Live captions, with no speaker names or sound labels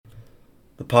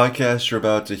The podcast you're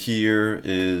about to hear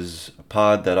is a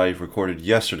pod that I recorded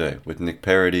yesterday with Nick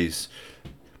Paradies,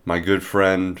 my good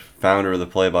friend, founder of the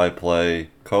Play by Play,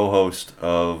 co host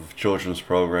of children's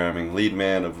programming, lead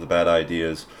man of the Bad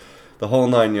Ideas, the whole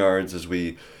nine yards as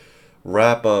we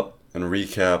wrap up and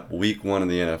recap week one of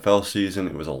the NFL season.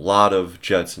 It was a lot of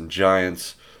Jets and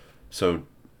Giants, so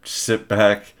sit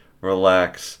back,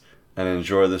 relax, and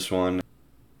enjoy this one.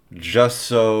 Just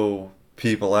so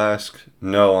people ask,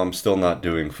 no, I'm still not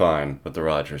doing fine with the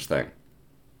Rodgers thing.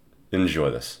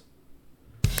 Enjoy this.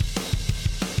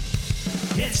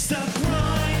 It's the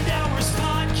Grind Hours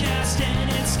Podcast,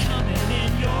 and it's coming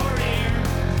in your ear.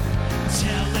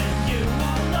 Telling you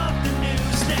all of the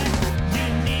news that you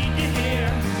need to hear.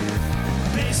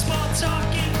 Baseball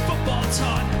talking, football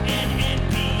talk, and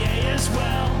NBA as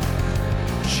well.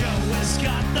 Joe has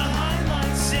got the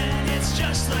highlights, and it's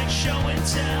just like show and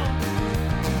tell.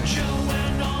 Joe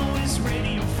and all his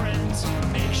radio friends,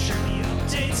 make sure the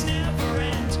updates never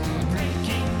end.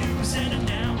 Breaking news and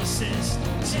analysis,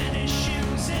 tennis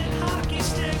shoes and hockey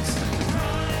sticks.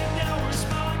 Grind Hours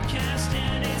Podcast,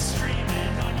 and it's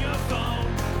streaming on your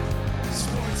phone.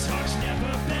 Sports talk's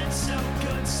never been so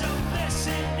good, so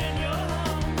listen in your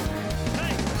home.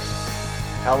 Hey.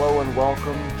 Hello and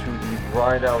welcome to the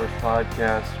Grind Hours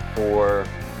Podcast for,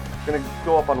 it's going to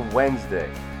go up on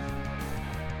Wednesday,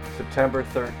 September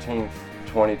 13th,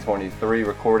 2023,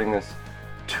 recording this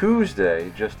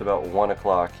Tuesday, just about 1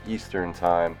 o'clock Eastern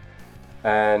Time.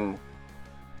 And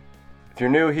if you're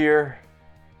new here,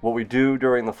 what we do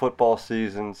during the football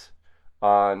seasons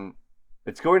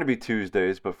it's going to be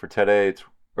Tuesdays, but for today,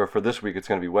 for this week, it's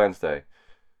going to be Wednesday.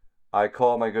 I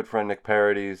call my good friend Nick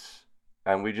Paradies,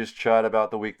 and we just chat about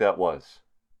the week that was.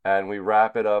 And we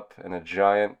wrap it up in a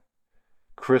giant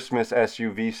Christmas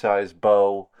SUV-sized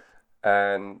bow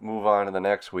and move on to the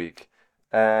next week.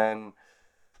 And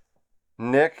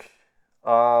Nick,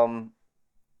 to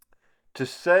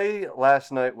say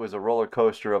last night was a roller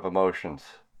coaster of emotions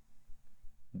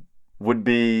would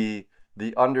be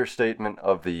the understatement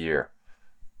of the year.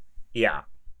 Yeah.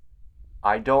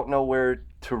 I don't know where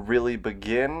to really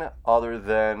begin other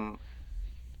than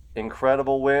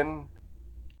incredible win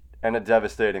and a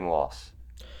devastating loss.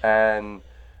 And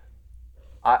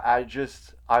I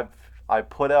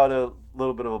put out a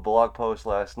little bit of a blog post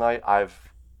last night. I've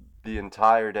the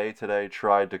entire day today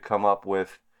tried to come up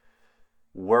with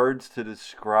words to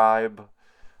describe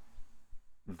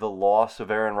the loss of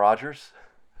Aaron Rodgers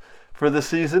for the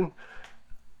season.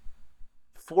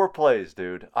 4 plays,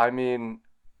 dude. I mean,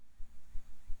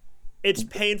 it's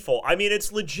painful. I mean,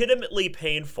 it's legitimately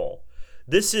painful.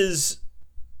 You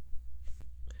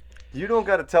don't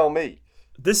got to tell me.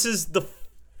 This is the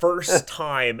first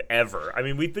time ever. I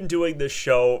mean, we've been doing this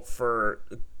show for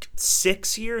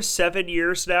 7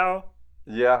 years now.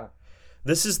 Yeah.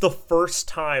 This is the first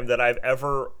time that I've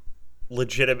ever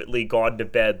legitimately gone to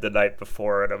bed the night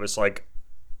before, and I was like,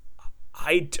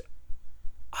 I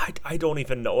don't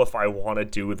even know if I want to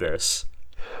do this.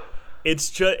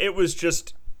 It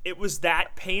was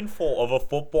that painful of a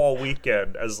football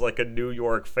weekend as like a New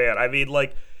York fan. I mean,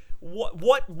 like,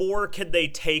 what more can they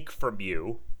take from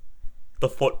you, the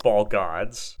football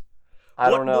gods? I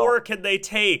don't know. What more can they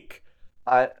take?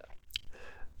 I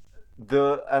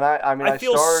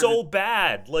feel so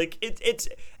bad. Like it's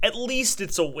at least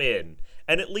it's a win,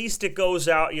 and at least it goes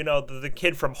out. You know, the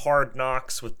kid from Hard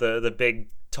Knocks with the big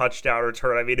touchdown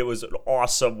return. I mean, it was an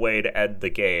awesome way to end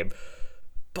the game.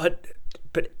 But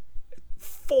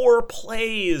 4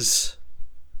 plays.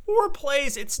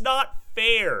 It's not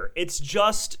fair. It's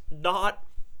just not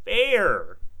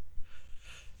fair.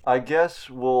 I guess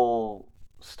we'll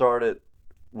start it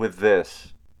with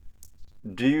this.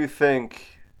 Do you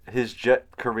think his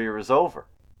Jet career is over?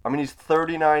 I mean, he's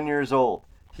 39 years old.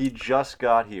 He just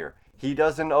got here. He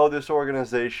doesn't owe this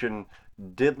organization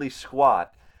diddly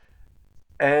squat.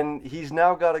 And he's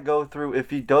now got to go through, if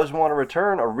he does want to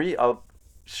return, a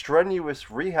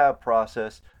strenuous rehab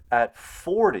process at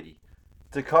 40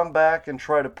 to come back and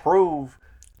try to prove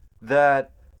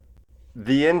that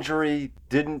the injury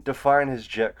didn't define his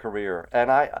Jet career.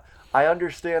 And I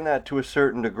understand that to a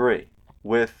certain degree,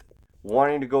 with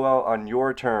wanting to go out on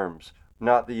your terms,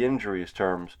 not the injury's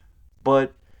terms.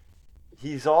 But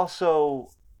he's also,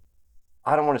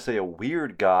 I don't want to say a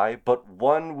weird guy, but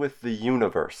one with the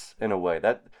universe in a way.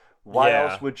 Why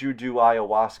else would you do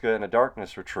ayahuasca in a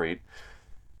darkness retreat?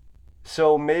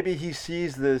 So maybe he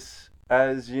sees this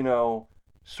as,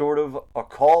 sort of a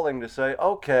calling to say,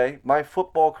 okay, my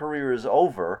football career is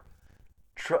over.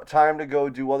 Time to go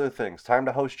do other things. Time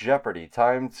to host Jeopardy.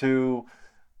 Time to,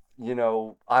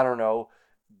 I don't know,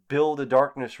 build a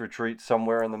darkness retreat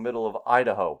somewhere in the middle of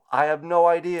Idaho. I have no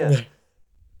idea.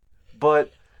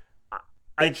 But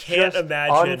I it's can't just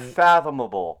imagine.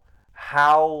 unfathomable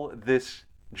how this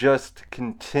just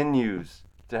continues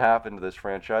to happen to this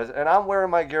franchise. And I'm wearing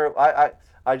my Garrett.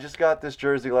 I just got this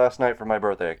jersey last night for my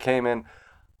birthday. It came in.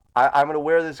 I'm going to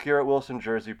wear this Garrett Wilson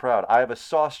jersey proud. I have a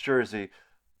Sauce jersey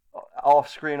off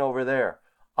screen over there.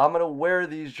 I'm going to wear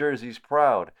these jerseys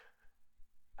proud.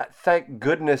 Thank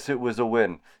goodness it was a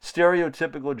win.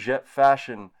 Stereotypical Jet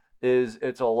fashion is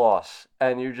it's a loss.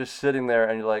 And you're just sitting there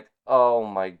and you're like, oh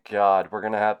my God, we're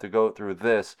going to have to go through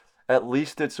this. At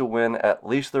least it's a win. At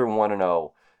least they're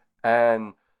 1-0.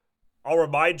 And I'll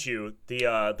remind you,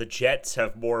 the Jets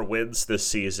have more wins this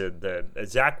season than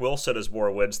Zach Wilson has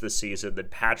more wins this season than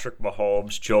Patrick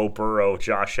Mahomes, Joe Burrow,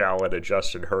 Josh Allen, and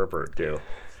Justin Herbert do.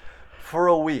 For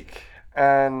a week.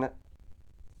 And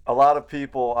a lot of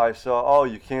people I saw, oh,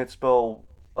 you can't spell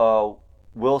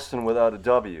Wilson without a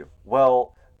W.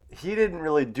 Well, he didn't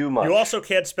really do much. You also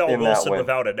can't spell in that Wilson win.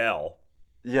 without an L.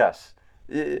 Yes.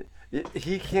 He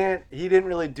didn't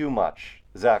really do much,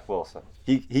 Zach Wilson.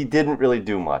 He didn't really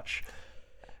do much.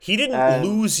 He didn't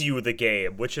lose you the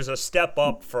game, which is a step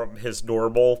up from his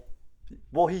normal.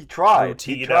 Well, he tried.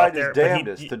 Routine He tried out there, his but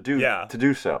damnedest to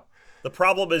do so. The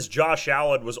problem is Josh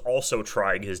Allen was also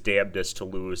trying his damnedest to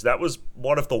lose. That was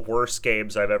one of the worst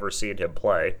games I've ever seen him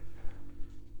play.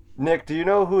 Nick, do you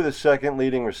know who the second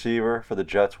leading receiver for the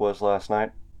Jets was last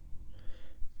night?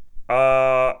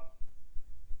 I'm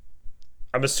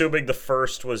assuming the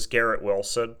first was Garrett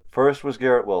Wilson. First was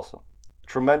Garrett Wilson.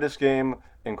 Tremendous game,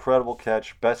 incredible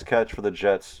catch, best catch for the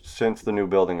Jets since the new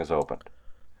building is opened.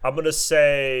 I'm gonna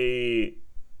say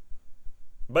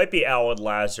might be Alan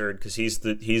Lazard because he's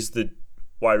the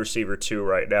wide receiver 2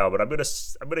 right now. But I'm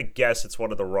gonna guess it's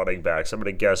one of the running backs. I'm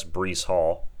gonna guess Breece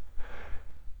Hall.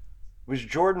 It was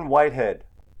Jordan Whitehead.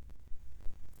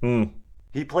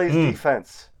 He plays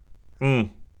defense.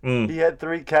 He had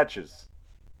 3 catches.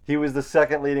 He was the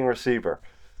second leading receiver.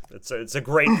 It's a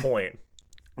great point.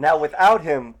 Now, without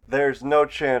him, there's no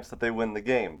chance that they win the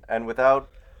game. And without...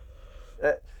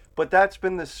 but that's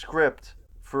been the script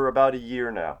for about a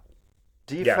year now.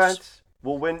 Defense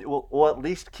will win. Will at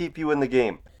least keep you in the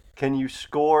game. Can you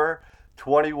score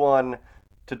 21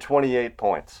 to 28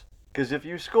 points? Because if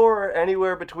you score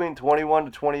anywhere between 21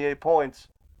 to 28 points,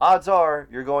 odds are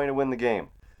you're going to win the game.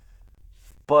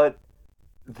 But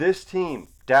this team,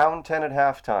 down 10 at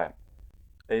halftime,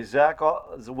 a Zach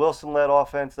Wilson-led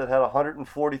offense that had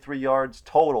 143 yards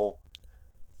total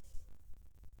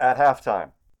at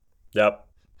halftime. Yep.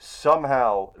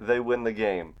 Somehow they win the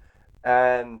game.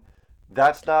 And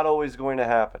that's not always going to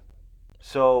happen.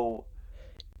 So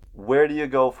where do you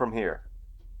go from here?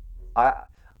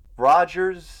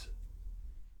 Rodgers...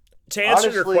 To answer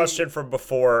honestly, your question from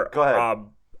before, go ahead.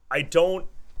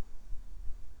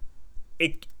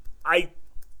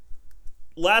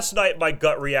 Last night my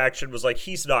gut reaction was like,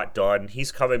 he's not done.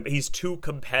 He's coming. He's too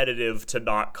competitive to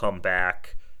not come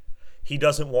back. He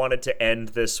doesn't want it to end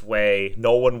this way.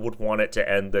 No one would want it to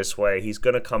end this way. He's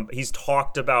gonna come. He's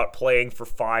talked about playing for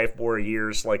 5 more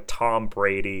years like Tom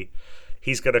Brady.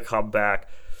 He's gonna come back.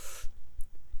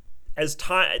 As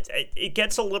time, it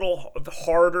gets a little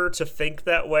harder to think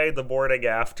that way the morning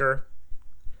after.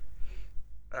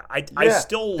 I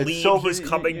still lean he's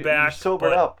coming back.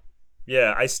 Sobered up.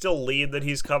 Yeah, I still lean that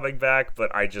he's coming back,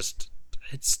 but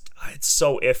it's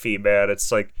so iffy, man. It's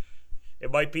like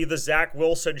it might be the Zach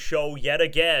Wilson show yet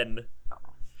again.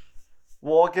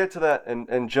 Well, I'll get to that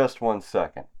in just 1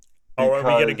 second. Oh, are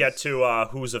we gonna get to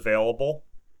who's available?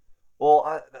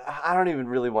 Well, I don't even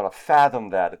really want to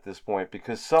fathom that at this point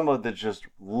because some of the just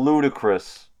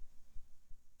ludicrous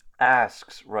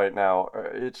asks right now,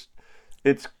 it's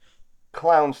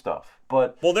clown stuff.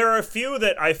 But there are a few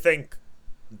that I think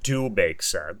do make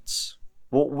sense.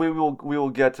 Well, we will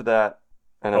get to that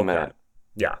in a minute.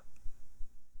 Yeah.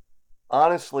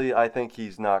 Honestly, I think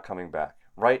he's not coming back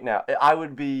right now. I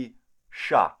would be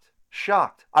shocked.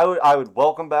 I would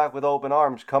welcome back with open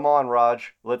arms. Come on,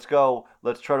 Raj. Let's go.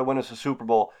 Let's try to win us a Super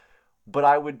Bowl. But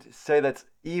I would say that's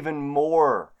even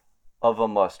more of a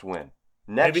must win.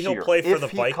 Maybe he'll play for the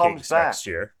Vikings next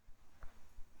year.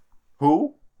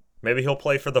 Who? Maybe he'll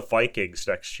play for the Vikings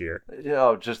next year.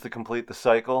 Yeah, just to complete the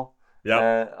cycle.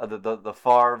 Yeah. The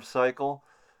Favre cycle.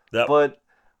 Yep. But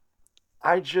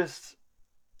I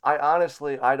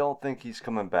honestly don't think he's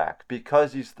coming back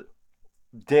because he's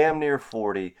damn near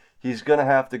 40. He's going to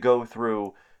have to go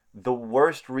through the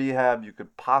worst rehab you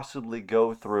could possibly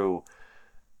go through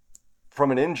from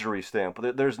an injury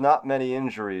standpoint. There's not many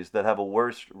injuries that have a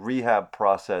worse rehab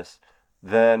process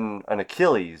than an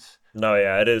Achilles. No,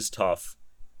 yeah, it is tough.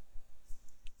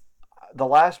 the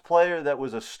last player that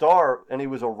was a star and he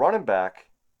was a running back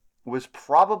was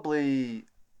probably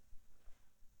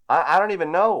I don't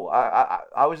even know.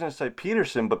 I was going to say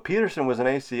Peterson, but Peterson was an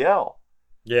ACL.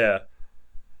 Yeah.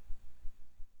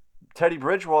 Teddy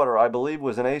Bridgewater, I believe,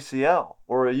 was an ACL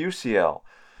or a UCL.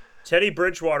 Teddy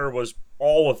Bridgewater was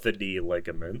all of the knee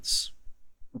ligaments.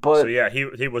 But so yeah,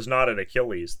 he was not an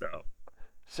Achilles though.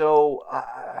 So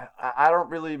I don't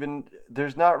really even.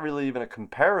 There's not really even a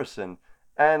comparison.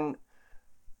 And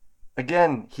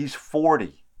again, he's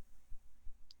 40.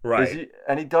 Right.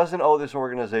 And he doesn't owe this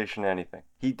organization anything.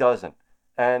 He doesn't.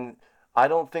 And I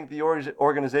don't think the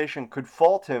organization could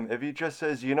fault him if he just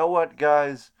says, you know what,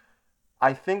 guys,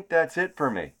 I think that's it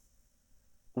for me.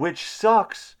 Which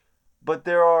sucks, but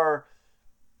there are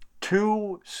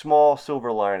two small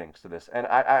silver linings to this. And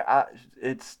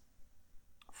it's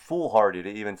foolhardy to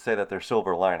even say that they're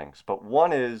silver linings. But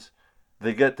one is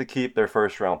they get to keep their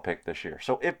first round pick this year.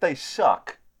 So if they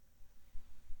suck,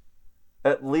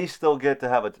 at least they'll get to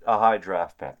have a high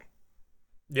draft pick.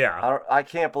 Yeah. I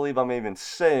can't believe I'm even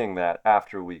saying that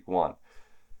after week 1.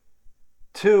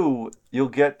 2, you'll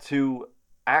get to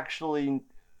actually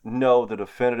know the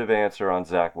definitive answer on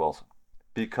Zach Wilson.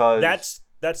 Because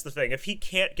that's the thing. If he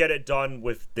can't get it done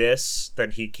with this, then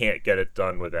he can't get it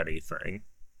done with anything.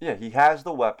 Yeah, he has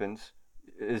the weapons.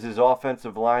 Is his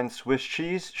offensive line Swiss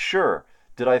cheese? Sure.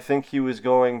 Did I think he was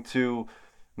going to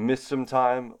miss some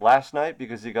time last night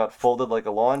because he got folded like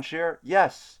a lawn chair?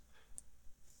 Yes.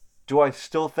 Do I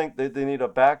still think that they need a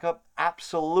backup?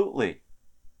 Absolutely.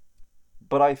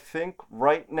 But I think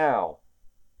right now,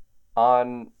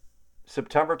 on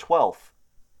September 12th,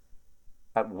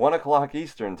 at 1 o'clock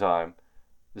Eastern time,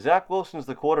 Zach Wilson's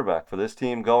the quarterback for this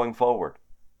team going forward.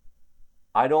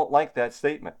 I don't like that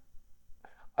statement.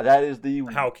 That is the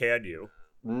How can you?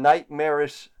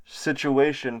 nightmarish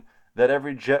situation that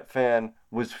every Jet fan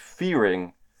was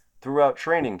fearing throughout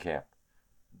training camp.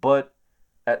 But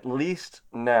at least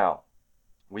now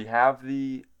we have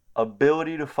the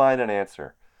ability to find an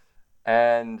answer.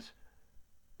 And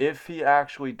if he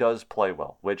actually does play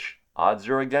well, which odds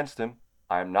are against him,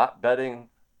 I'm not betting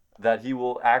that he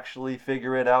will actually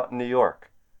figure it out in New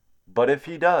York. But if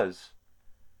he does,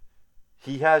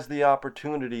 he has the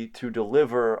opportunity to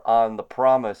deliver on the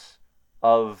promise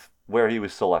of where he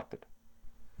was selected.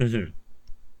 Mm-hmm.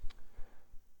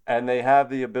 And they have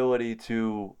the ability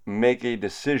to make a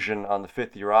decision on the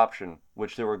 5th-year option,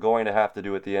 which they were going to have to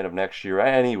do at the end of next year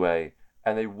anyway,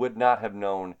 and they would not have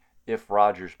known if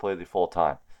Rodgers played the full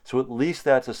time. So at least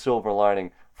that's a silver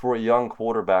lining for a young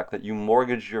quarterback that you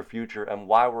mortgaged your future and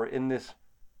why we're in this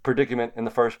predicament in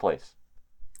the first place.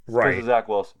 Right. Because of Zach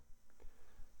Wilson.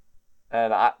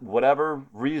 And whatever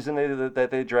reason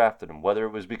that they drafted him, whether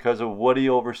it was because of Woody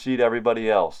overseed everybody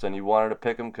else and you wanted to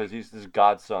pick him because he's his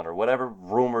godson, or whatever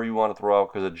rumor you want to throw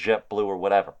out because of JetBlue or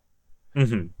whatever.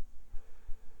 Mm-hmm.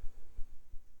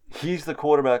 He's the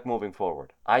quarterback moving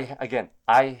forward. I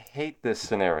hate this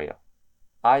scenario.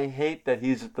 I hate that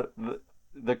he's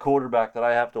the quarterback that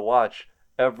I have to watch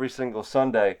every single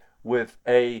Sunday with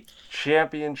a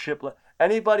championship.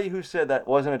 Anybody who said that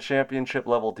wasn't a championship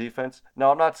level defense,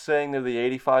 no, I'm not saying they're the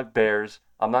 85 Bears.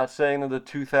 I'm not saying they're the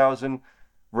 2000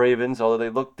 Ravens, although they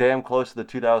looked damn close to the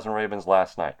 2000 Ravens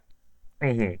last night.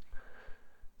 Mm-hmm.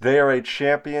 They are a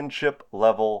championship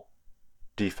level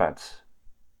defense.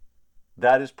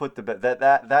 That is put to bed.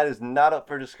 That is not up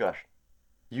for discussion.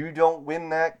 You don't win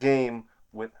that game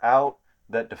without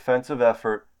that defensive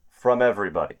effort from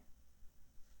everybody.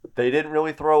 They didn't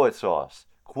really throw at Sauce.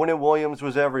 Quinnen Williams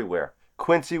was everywhere.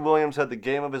 Quincy Williams had the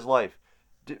game of his life.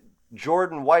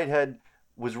 Jordan Whitehead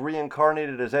was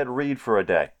reincarnated as Ed Reed for a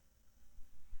day.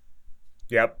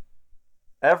 Yep.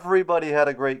 Everybody had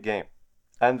a great game.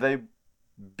 And they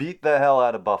beat the hell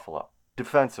out of Buffalo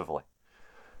defensively.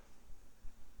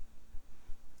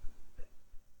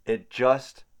 It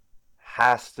just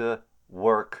has to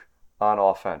work on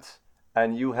offense.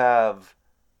 And you have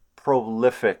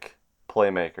prolific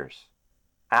playmakers.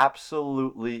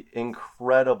 Absolutely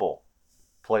incredible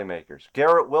playmakers.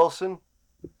 Garrett Wilson,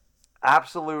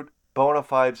 absolute bona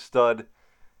fide stud,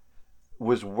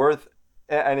 was worth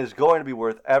and is going to be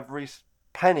worth every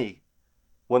penny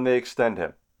when they extend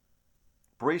him.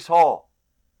 Breece Hall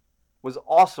was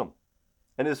awesome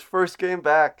in his first game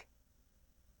back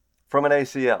from an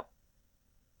ACL.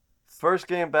 First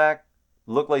game back,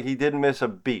 looked like he didn't miss a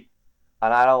beat.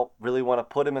 And I don't really want to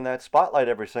put him in that spotlight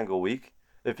every single week.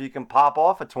 If he can pop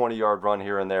off a 20-yard run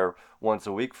here and there once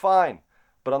a week, fine.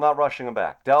 But I'm not rushing him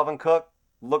back. Dalvin Cook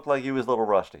looked like he was a little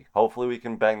rusty. Hopefully we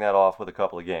can bang that off with a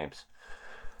couple of games.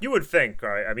 You would think,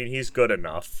 right? I mean, he's good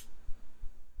enough.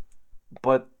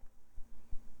 But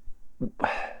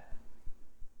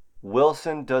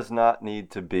Wilson does not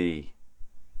need to be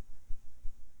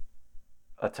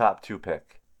a top 2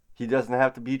 pick. He doesn't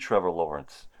have to be Trevor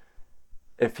Lawrence.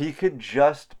 If he could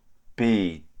just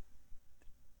be,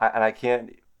 and I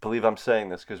can't believe I'm saying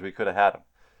this because we could have had him.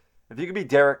 If he could be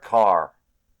Derek Carr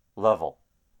level,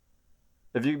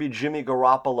 if you could be Jimmy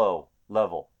Garoppolo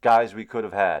level, guys we could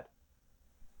have had,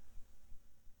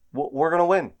 we're going to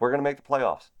win. We're going to make the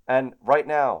playoffs. And right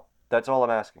now, that's all I'm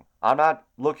asking. I'm not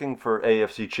looking for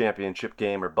AFC Championship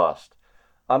game or bust.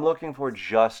 I'm looking for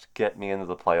just get me into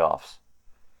the playoffs.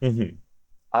 Mm-hmm.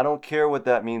 I don't care what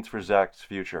that means for Zach's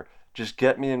future. Just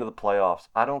get me into the playoffs.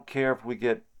 I don't care if we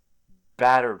get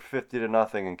battered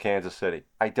 50-0 in Kansas City.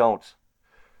 I don't.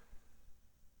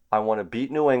 I want to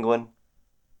beat New England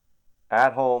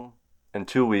at home in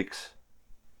 2 weeks,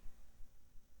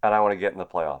 and I want to get in the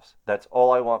playoffs. That's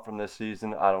all I want from this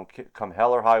season. I don't care, come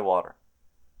hell or high water.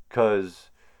 Because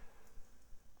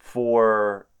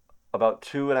for about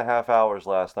 2.5 hours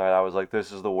last night, I was like,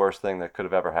 this is the worst thing that could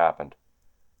have ever happened.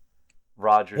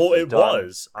 Rodgers Well, is it done.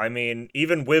 was. I mean,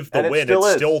 even with the And it win, still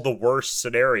it's is. still the worst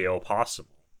scenario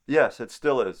possible. Yes, it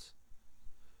still is.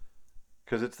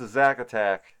 Because it's the Zach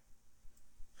attack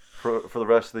for the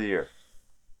rest of the year.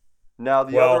 Now,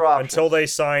 the other options. Until they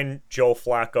sign Joe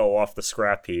Flacco off the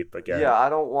scrap heap again. Yeah, I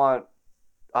don't want...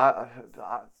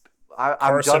 I'm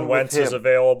Carson done Wentz with him. is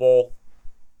available.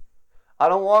 I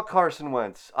don't want Carson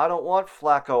Wentz. I don't want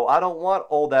Flacco. I don't want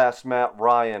old-ass Matt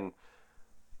Ryan.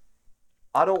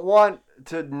 I don't want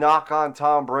to knock on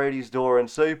Tom Brady's door and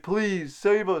say, please,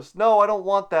 save us. No, I don't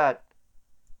want that.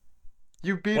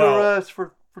 You beat our ass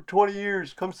for 20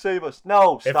 years. Come save us.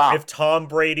 No, stop. If Tom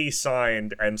Brady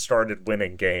signed and started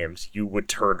winning games, you would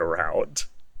turn around.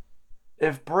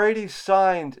 If Brady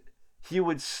signed, he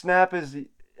would snap his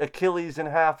Achilles in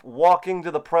half walking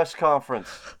to the press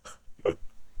conference.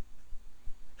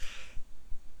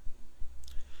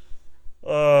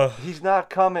 He's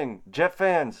not coming. Jet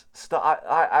fans, stop.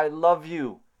 I love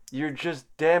you. You're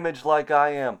just damaged like I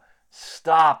am.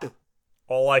 Stop.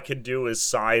 All I can do is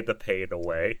sigh the pain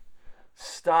away.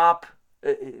 Stop.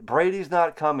 Brady's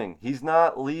not coming. He's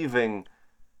not leaving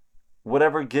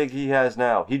whatever gig he has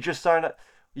now. He just signed up.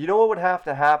 You know what would have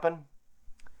to happen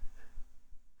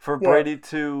for Brady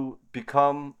to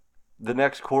become the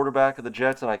next quarterback of the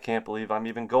Jets? And I can't believe I'm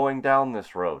even going down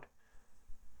this road.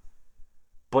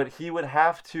 But he would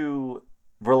have to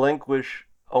relinquish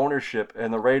ownership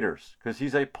in the Raiders because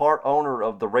he's a part owner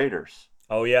of the Raiders.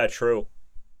 Oh, yeah, true.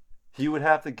 He would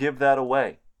have to give that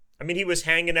away. I mean, he was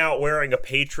hanging out wearing a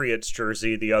Patriots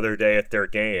jersey the other day at their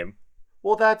game.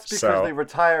 Well, that's because they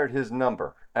retired his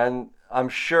number. And I'm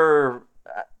sure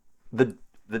the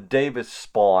Davis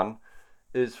spawn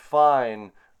is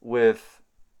fine with,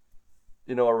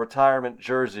 a retirement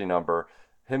jersey number.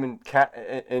 Him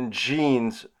in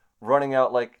jeans running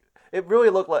out like... It really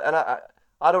looked like... And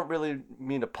I don't really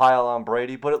mean to pile on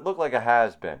Brady, but it looked like a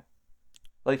has-been.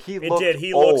 Like, he looked did.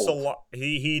 He old. looks a lot...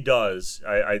 He does.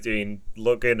 I mean,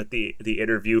 looking at the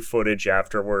interview footage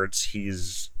afterwards,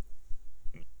 he's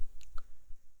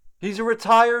a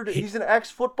retired... he's an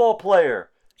ex-football player.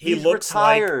 He's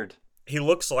retired. He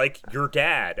looks like your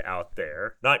dad out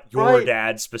there. Not your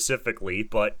dad specifically,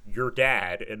 but your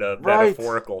dad in a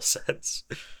metaphorical sense.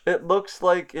 It looks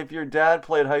like if your dad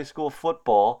played high school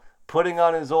football, putting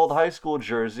on his old high school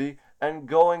jersey and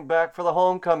going back for the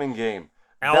homecoming game.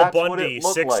 Al Bundy,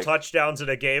 6 touchdowns in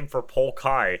a game for Polk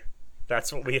High.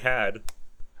 That's what we had.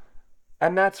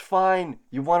 And that's fine.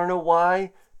 You want to know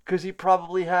why? Because he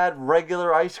probably had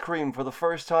regular ice cream for the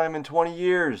first time in 20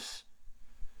 years.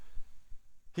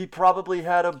 He probably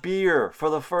had a beer for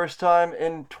the first time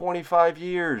in 25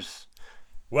 years.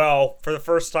 Well, for the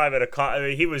first time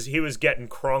he was getting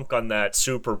crunk on that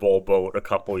Super Bowl boat a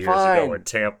couple years ago in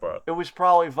Tampa. It was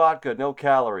probably vodka, no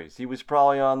calories. He was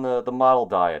probably on the model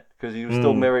diet because he was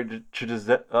still married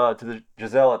to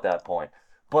Giselle at that point.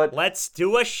 But let's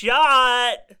do a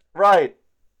shot. Right.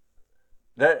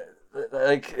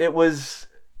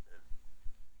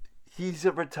 He's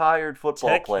a retired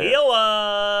football player.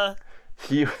 Tequila.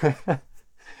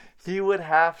 He would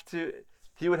have to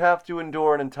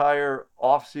endure an entire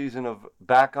offseason of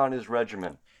back on his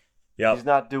regimen. Yep. He's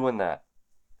not doing that.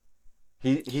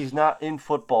 He's not in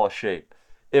football shape.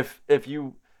 If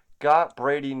you got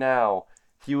Brady now,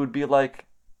 he would be like,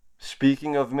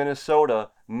 speaking of Minnesota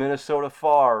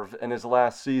Favre in his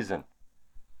last season.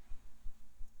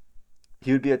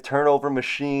 He would be a turnover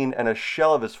machine and a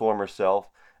shell of his former self,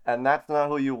 and that's not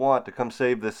who you want to come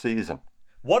save this season.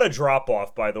 What a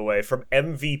drop-off, by the way, from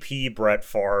MVP Brett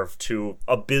Favre to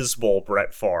abysmal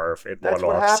Brett Favre in That's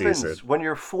one what off happens season. when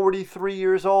you're 43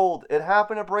 years old. It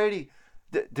happened to Brady.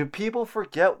 Do people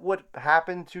forget what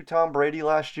happened to Tom Brady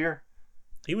last year?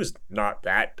 He was not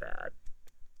that bad.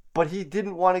 But he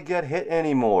didn't want to get hit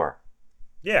anymore.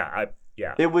 Yeah.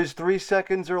 It was 3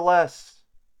 seconds or less.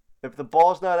 If the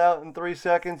ball's not out in 3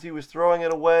 seconds, he was throwing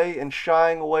it away and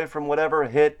shying away from whatever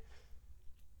hit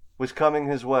was coming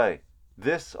his way.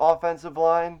 This offensive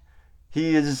line,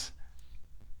 he is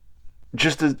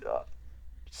just a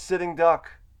sitting duck.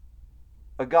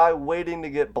 A guy waiting to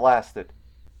get blasted.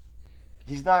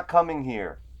 He's not coming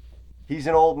here. He's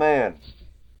an old man.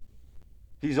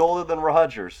 He's older than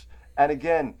Rodgers. And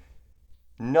again,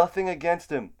 nothing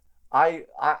against him.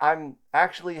 I'm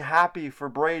actually happy for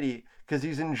Brady because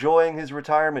he's enjoying his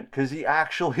retirement because he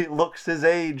actually looks his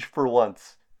age for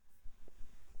once.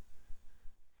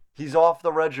 He's off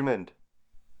the regimen.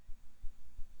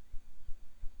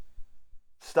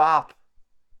 Stop.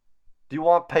 Do you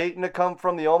want Peyton to come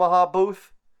from the Omaha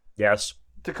booth? Yes.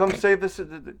 To come save this?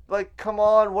 Like, come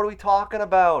on, what are we talking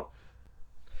about?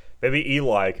 Maybe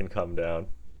Eli can come down.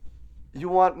 You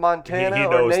want Montana He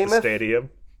or knows Namath? the stadium.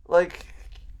 Like,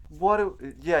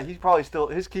 yeah, he's probably still,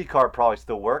 his key card probably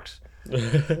still works.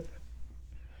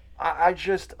 I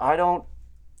don't.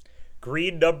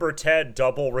 Green number 10,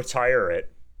 double retire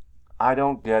it. I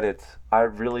don't get it. I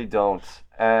really don't.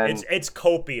 And It's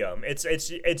copium.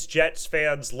 It's Jets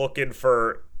fans looking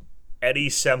for any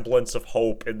semblance of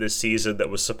hope in this season that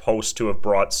was supposed to have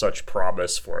brought such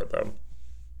promise for them.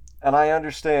 And I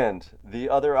understand the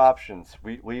other options.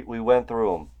 We went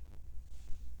through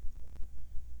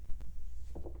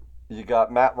them. You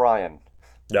got Matt Ryan.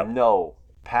 Yep. No.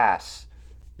 Pass.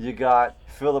 You got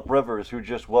Phillip Rivers, who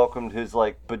just welcomed his,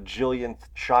 bajillionth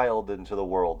child into the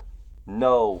world.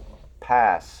 No.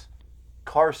 Pass.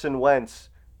 Carson Wentz.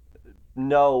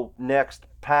 No. Next.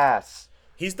 Pass.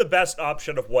 He's the best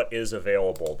option of what is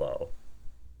available, though.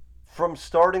 From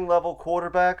starting level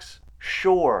quarterbacks,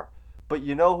 sure. But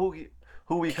you know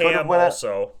who we could have Cam went at?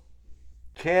 also.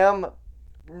 Cam,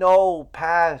 no,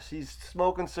 pass. He's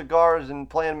smoking cigars and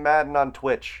playing Madden on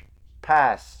Twitch.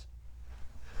 Pass.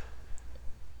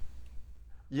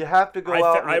 You have to go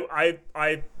out.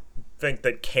 I think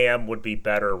that Cam would be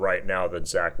better right now than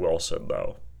Zach Wilson,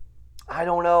 though. I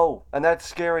don't know. And that's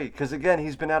scary because, again,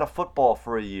 he's been out of football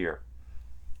for a year.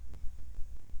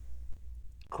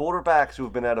 Quarterbacks who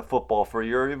have been out of football for a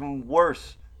year are even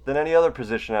worse than any other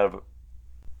position out of it.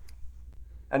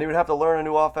 And he would have to learn a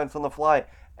new offense on the fly.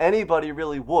 Anybody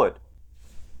really would.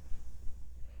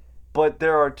 But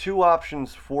there are two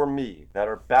options for me that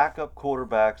are backup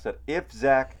quarterbacks that if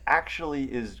Zach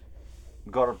actually is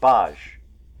garbage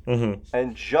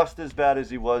and just as bad as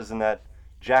he was in that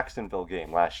Jacksonville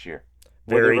game last year.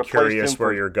 Very curious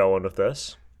where you're going with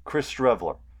this. Chris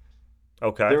Streveler.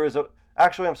 Okay.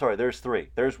 There's three.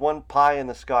 There's one pie in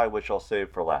the sky, which I'll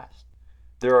save for last.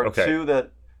 There are two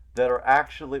that are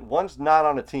actually, one's not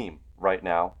on a team right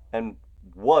now and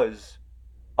was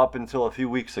up until a few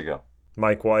weeks ago.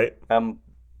 Mike White?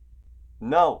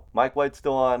 No, Mike White's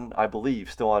still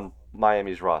on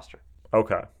Miami's roster.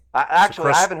 Okay. I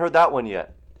haven't heard that one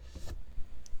yet.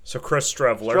 So Chris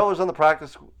Streveler. Streveler's on the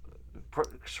practice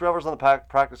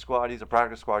squad. He's a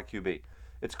practice squad QB.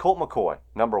 It's Colt McCoy,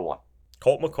 number one.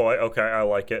 Colt McCoy. Okay, I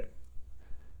like it.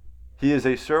 He is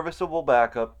a serviceable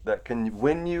backup that can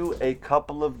win you a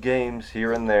couple of games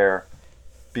here and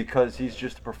because he's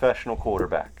just a professional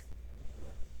quarterback.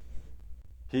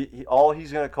 All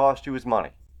he's going to cost you is money.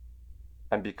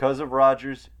 And because of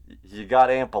Rodgers, you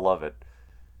got ample of it.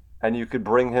 And you could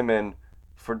bring him in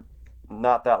for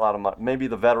not that lot of money. Maybe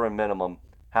the veteran minimum.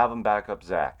 Have him back up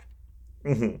Zach.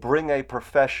 Mm-hmm. Bring a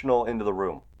professional into the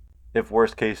room, if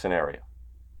worst case scenario.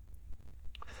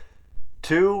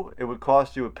 2, it would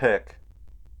cost you a pick,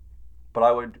 but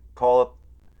I would call up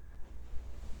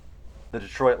the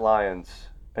Detroit Lions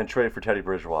and trade for Teddy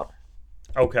Bridgewater.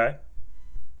 Okay.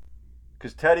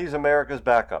 Because Teddy's America's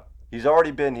backup. He's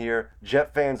already been here.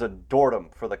 Jet fans adored him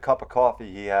for the cup of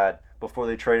coffee he had before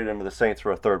they traded him to the Saints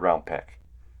for a third-round pick.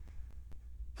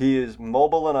 He is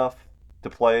mobile enough to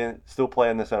still play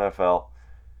in this NFL.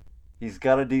 He's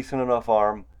got a decent enough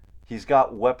arm. He's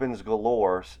got weapons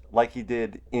galore, like he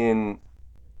did in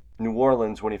New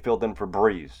Orleans when he filled in for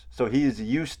Breeze. So he is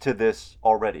used to this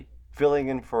already, filling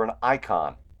in for an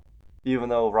icon, even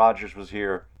though Rodgers was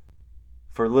here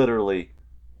for literally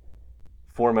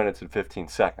 4 minutes and 15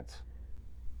 seconds.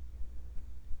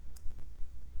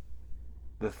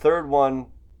 The third one,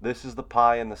 this is the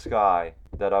pie in the sky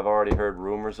that I've already heard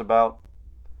rumors about.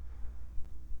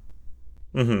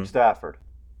 Stafford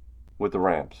with the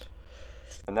Rams.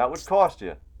 And that would cost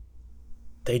you.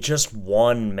 They just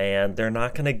won, man. They're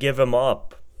not going to give him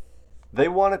up. They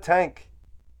want a tank.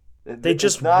 They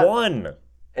just won.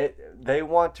 They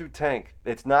want to tank.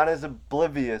 It's not as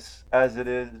oblivious as it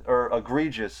is, or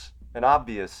egregious and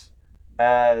obvious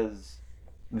as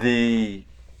the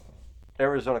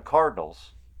Arizona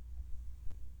Cardinals.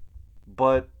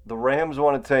 But the Rams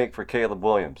want to tank for Caleb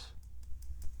Williams.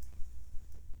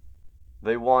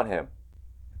 They want him.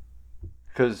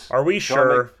 Are we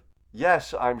sure?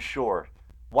 Yes, I'm sure.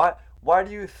 Why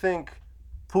do you think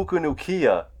Puka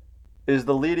Nacua is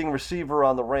the leading receiver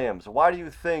on the Rams? Why do you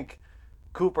think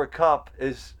Cooper Kupp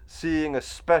is seeing a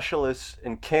specialist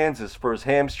in Kansas for his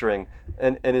hamstring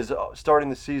and is starting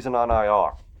the season on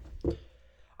IR?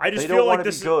 I just They feel don't like want to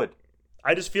this be good.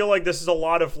 I just feel like this is a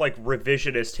lot of like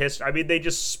revisionist history. I mean, they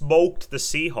just smoked the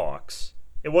Seahawks.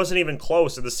 It wasn't even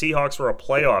close, and the Seahawks were a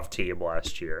playoff team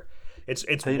last year. It's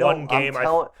They one don't. game.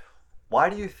 Why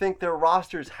do you think their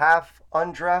roster's half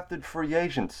undrafted free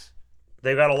agents?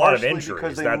 They've got a lot of Partially injuries.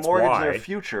 because they That's mortgage why. their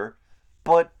future,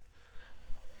 but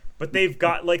They've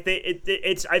got like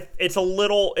it's a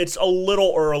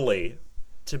little early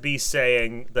to be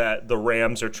saying that the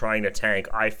Rams are trying to tank.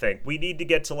 I think we need to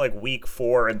get to like week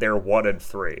 4 and they're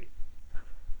 1-3.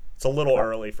 It's a little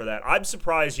early for that. I'm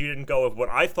surprised you didn't go with what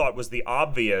I thought was the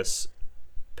obvious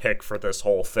pick for this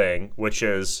whole thing, which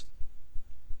is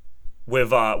with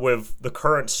the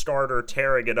current starter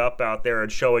tearing it up out there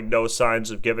and showing no signs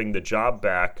of giving the job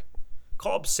back.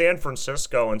 Call up San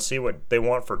Francisco and see what they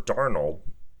want for Darnold.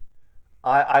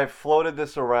 I floated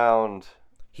this around.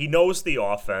 He knows the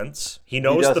offense. He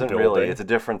knows the building. Really. It's a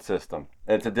different system.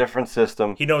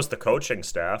 He knows the coaching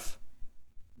staff.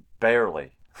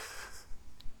 Barely.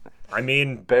 I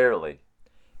mean, Barely.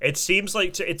 it seems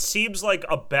like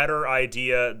a better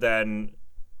idea than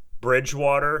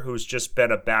Bridgewater, who's just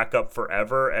been a backup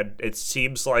forever, and it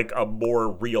seems like a more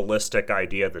realistic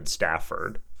idea than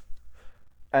Stafford.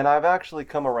 And I've actually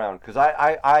come around because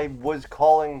I was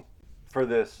calling for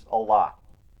this a lot.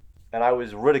 And I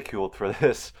was ridiculed for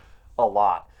this a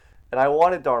lot. And I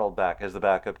wanted Darnold back as the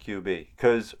backup QB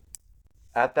because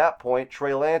at that point,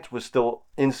 Trey Lance was still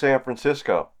in San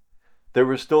Francisco. There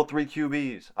were still 3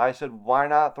 QBs. I said, why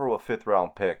not throw a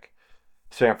 5th-round pick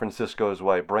San Francisco's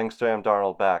way? Bring Sam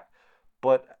Darnold back.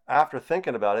 But after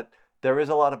thinking about it, there is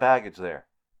a lot of baggage there.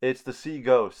 It's the sea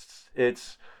ghosts.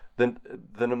 It's the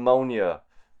pneumonia.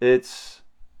 It's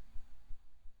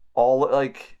all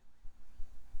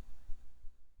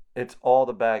it's all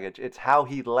the baggage. It's how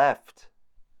he left.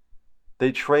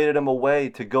 They traded him away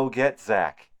to go get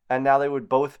Zach. And now they would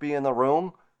both be in the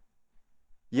room.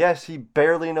 Yes, he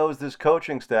barely knows this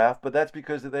coaching staff, but that's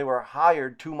because they were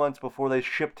hired 2 months before they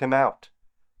shipped him out.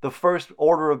 The first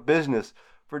order of business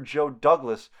for Joe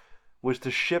Douglas was to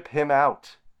ship him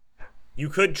out. You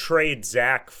could trade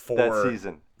Zach for that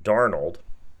season. Darnold.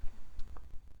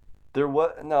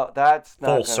 That's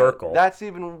not full circle. That's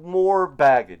even more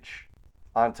baggage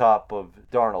on top of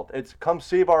Darnold. It's come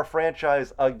save our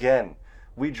franchise again.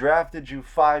 We drafted you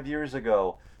 5 years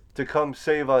ago to come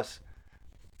save us.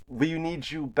 We need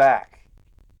you back.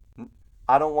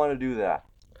 I don't want to do that.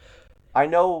 I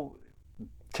know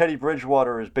Teddy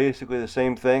Bridgewater is basically the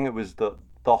same thing. It was the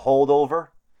holdover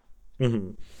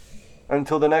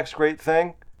until the next great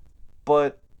thing.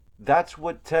 But that's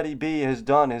what Teddy B has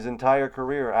done his entire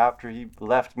career after he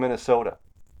left Minnesota.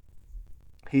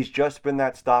 He's just been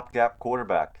that stopgap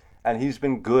quarterback, and he's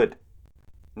been good.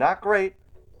 Not great,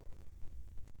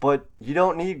 but you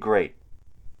don't need great.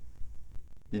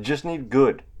 You just need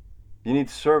good. You need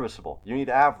serviceable. You need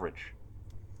average.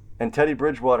 And Teddy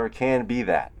Bridgewater can be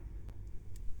that.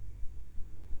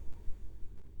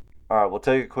 All right, we'll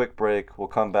take a quick break. We'll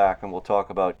come back and we'll talk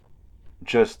about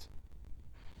just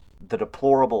the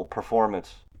deplorable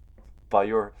performance by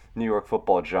your New York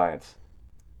Football Giants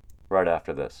right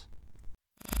after this.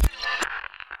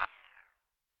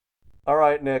 All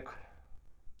right, Nick.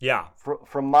 Yeah.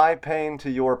 From my pain to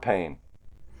your pain.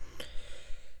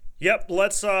 Yep,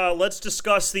 let's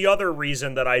discuss the other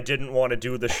reason that I didn't want to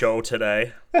do the show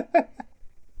today.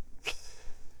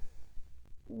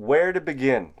 Where to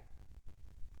begin?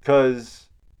 Because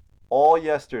all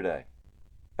yesterday,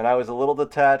 and I was a little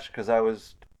detached because I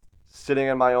was sitting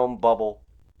in my own bubble.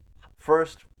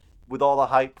 First, with all the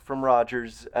hype from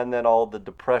Rodgers, and then all the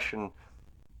depression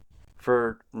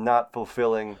for not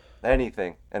fulfilling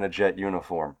anything in a Jet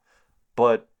uniform.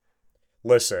 But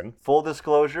listen, full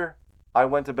disclosure, I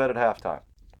went to bed at halftime.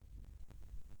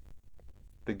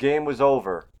 The game was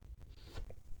over.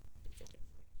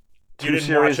 You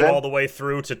didn't watch it all the way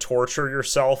through to torture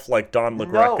yourself like Don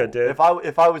LaGreca did?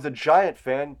 If I was a Giant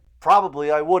fan,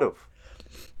 probably I would have.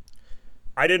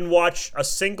 I didn't watch a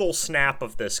single snap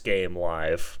of this game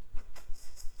live.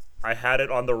 I had it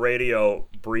on the radio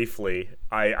briefly.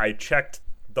 I checked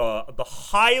the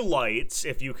highlights,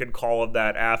 if you can call them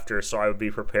that, after, so I would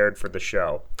be prepared for the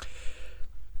show.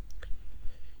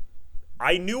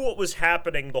 I knew what was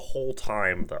happening the whole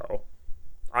time, though.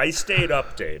 I stayed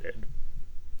updated.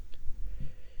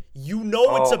 You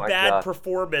know it's Oh a my bad God.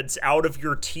 performance out of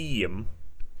your team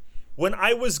when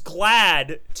I was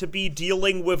glad to be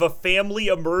dealing with a family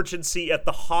emergency at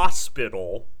the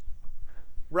hospital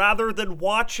rather than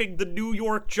watching the New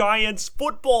York Giants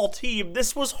football team.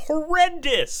 This was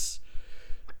horrendous.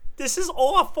 This is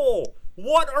awful.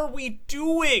 What are we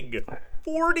doing?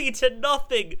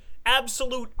 40-0.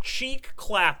 Absolute cheek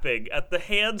clapping at the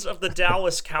hands of the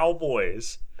Dallas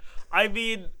Cowboys. I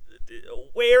mean,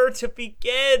 where to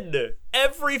begin?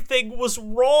 Everything was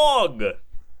wrong.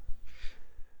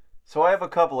 So I have a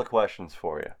couple of questions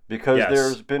for you, because Yes.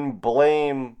 there's been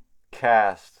blame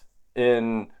cast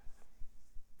in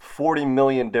 40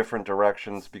 million different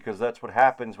directions, because that's what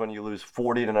happens when you lose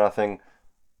 40-0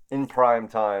 in prime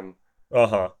time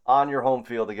Uh-huh. on your home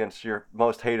field against your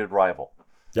most hated rival.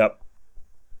 Yep.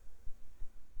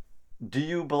 Do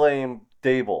you blame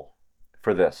Dable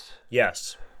for this?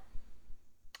 Yes.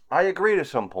 I agree to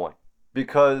some point,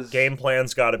 because Game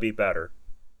plan's got to be better.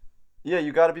 yeah,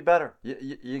 you got to be better.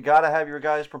 You got to have your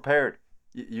guys prepared.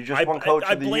 You just won coach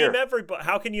I of the blame year. everybody.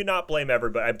 How can you not blame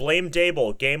everybody? I blame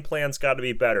Dable. Game plan's got to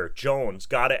be better. Jones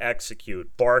got to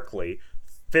execute. Barkley,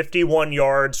 51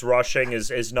 yards rushing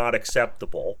is not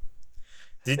acceptable.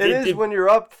 It is when you're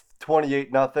up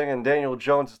 28-0 and Daniel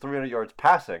Jones is 300 yards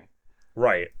passing.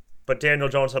 Right. But Daniel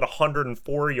Jones had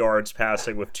 104 yards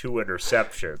passing with 2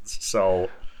 interceptions. So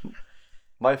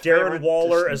My Darren favorite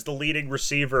Waller as the leading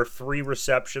receiver, 3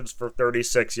 receptions for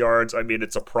 36 yards. I mean,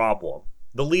 it's a problem.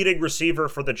 The leading receiver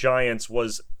for the Giants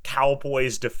was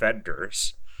Cowboys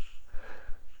defenders.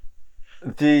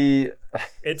 the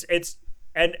It's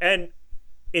and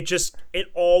it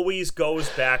always goes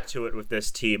back to it with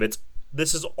this team.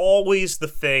 This is always the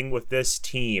thing with this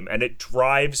team, and it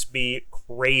drives me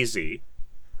crazy.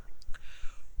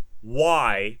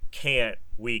 Why can't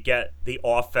we get the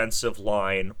offensive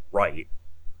line right?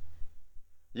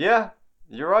 Yeah,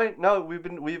 you're right. No, we've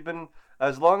been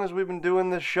as long as we've been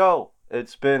doing this show,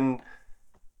 it's been,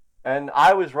 and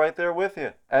I was right there with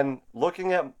you. And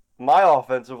looking at my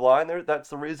offensive line there, that's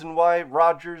the reason why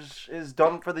Rodgers is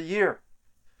done for the year.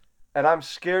 And I'm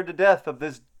scared to death of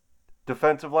this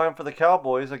defensive line for the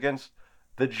Cowboys against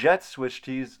the Jets switch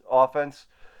tees offense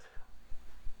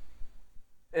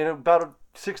in about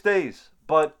 6 days.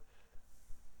 But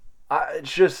I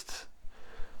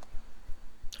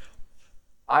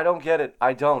don't get it.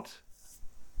 I don't.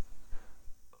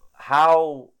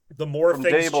 How The more From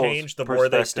things Dable's change, the more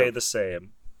they stay perspective. the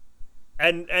same.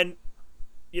 And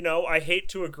you know, I hate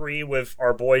to agree with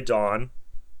our boy Don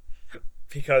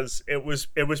because it was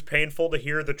painful to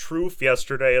hear the truth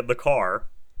yesterday in the car.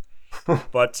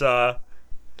 But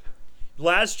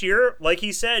last year, like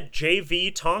he said,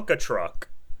 JV Tonka truck.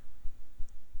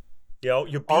 You know,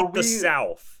 you Are beat the we-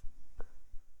 South.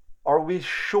 are we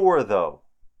sure though?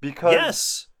 Because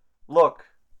Yes. look,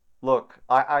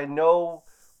 I know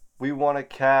we want to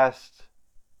cast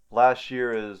last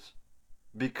year as,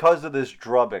 because of this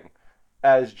drubbing,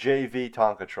 as JV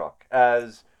Tonka truck,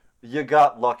 as you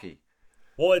got lucky.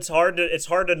 Well, it's hard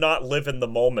to not live in the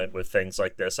moment with things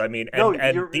like this. I mean, No,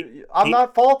 I'm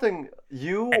not faulting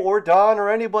you or Don or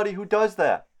anybody who does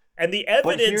that. And the here's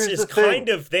evidence is the thing. kind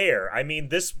of there. I mean,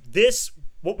 this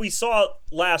what we saw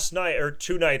last night or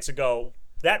 2 nights ago,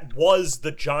 that was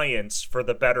the Giants for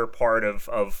the better part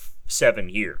of 7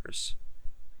 years.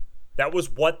 That was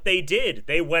what they did.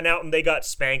 They went out and they got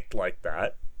spanked like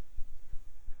that.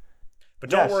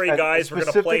 But don't Yes, worry, and guys. We're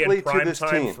going to play in specifically to prime this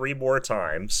time team. 3 more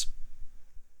times.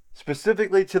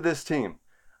 Specifically to this team,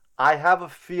 I have a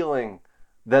feeling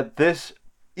that this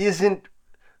isn't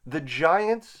the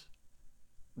Giants.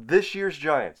 This year's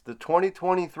Giants, the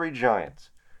 2023 Giants,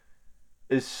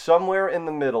 is somewhere in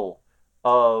the middle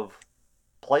of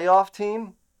playoff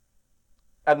team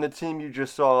and the team you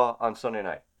just saw on Sunday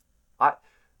night.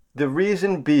 The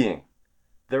reason being,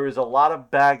 there is a lot of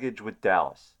baggage with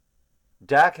Dallas.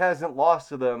 Dak hasn't lost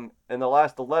to them in the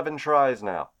last 11 tries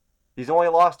now. He's only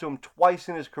lost to him twice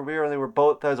in his career, and they were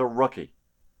both as a rookie.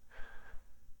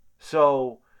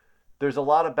 So there's a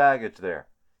lot of baggage there.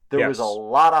 There was a Yes.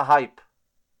 lot of hype.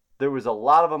 There was a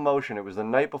lot of emotion. It was the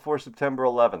night before September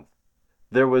 11th.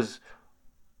 There was,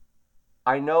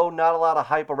 I know, not a lot of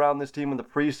hype around this team in the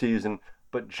preseason,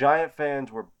 but Giant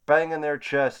fans were banging their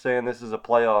chests saying this is a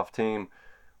playoff team.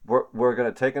 We're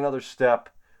going to take another step.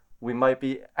 We might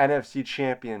be NFC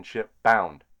Championship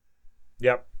bound.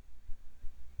 Yep.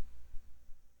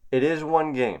 It is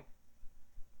one game.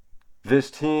 This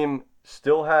team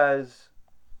still has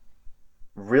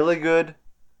really good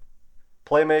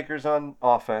playmakers on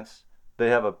offense. They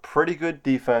have a pretty good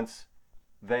defense.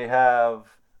 They have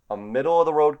a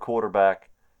middle-of-the-road quarterback.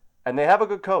 And they have a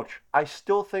good coach. I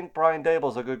still think Brian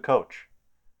Daboll's a good coach.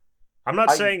 I'm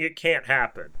not saying it can't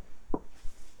happen.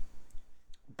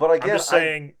 But again, I'm just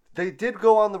saying they did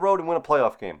go on the road and win a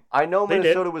playoff game. I know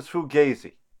Minnesota was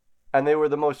fugazi, and they were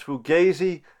the most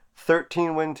fugazi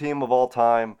 13-win team of all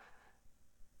time,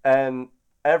 and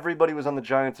everybody was on the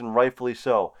Giants, and rightfully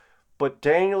so. But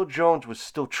Daniel Jones was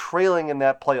still trailing in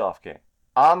that playoff game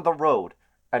on the road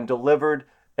and delivered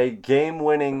a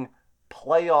game-winning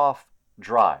playoff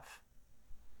drive.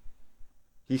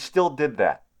 He still did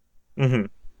that. Mm-hmm.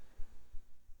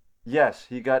 Yes,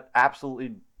 he got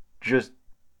absolutely just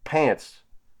pants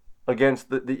against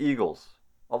the Eagles.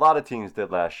 A lot of teams did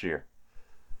last year.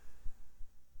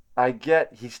 I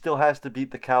get he still has to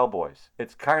beat the Cowboys.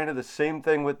 It's kind of the same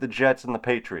thing with the Jets and the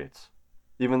Patriots,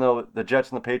 even though the Jets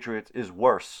and the Patriots is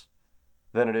worse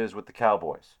than it is with the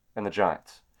Cowboys and the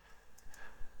Giants.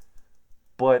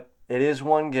 But it is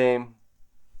one game.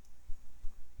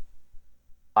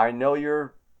 I know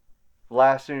you're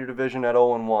last in your division at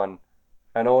 0-1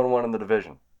 and 0-1 in the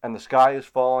division. And the sky is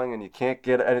falling and you can't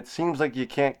get, and it seems like you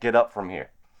can't get up from here.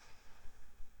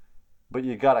 But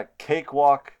you got a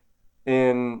cakewalk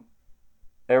in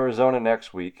Arizona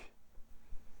next week.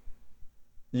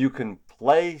 You can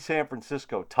play San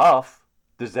Francisco tough.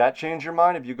 Does that change your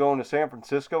mind if you go into San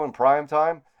Francisco in prime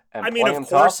time and I mean, play of them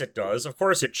course tough? it does. Of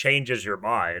course it changes your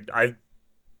mind.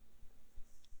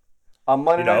 On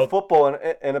Monday Night Football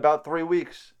in about 3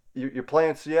 weeks, you're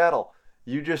playing Seattle.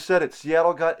 You just said it.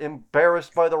 Seattle got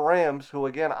embarrassed by the Rams, who,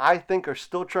 again, I think are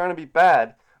still trying to be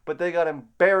bad, but they got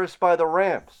embarrassed by the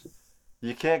Rams.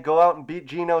 You can't go out and beat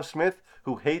Geno Smith,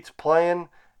 who hates playing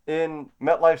in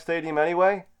MetLife Stadium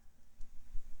anyway.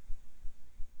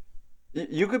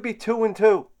 You could be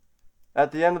 2-2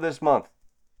 at the end of this month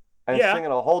and singing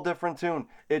a whole different tune.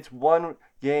 It's one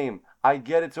game. I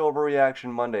get it's Overreaction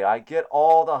Monday. I get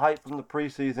all the hype from the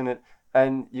preseason,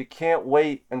 and you can't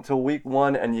wait until week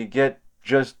 1 and you get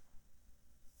just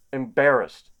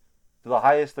embarrassed to the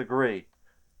highest degree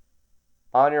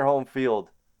on your home field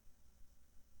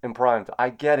in prime time. I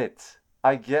get it.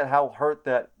 I get how hurt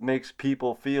that makes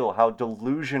people feel, how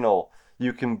delusional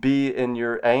you can be in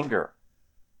your anger.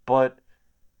 But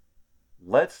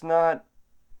let's not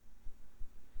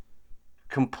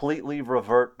completely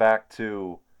revert back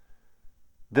to...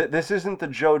 This isn't the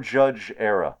Joe Judge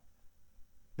era.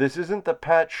 This isn't the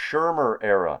Pat Shurmur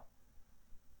era.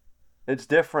 It's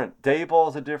different.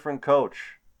 Daboll's a different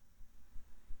coach.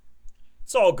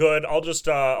 It's all good. I'll just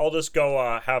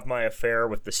go have my affair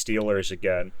with the Steelers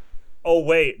again. Oh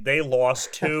wait, they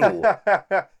lost 2.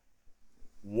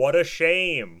 What a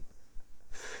shame.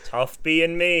 Tough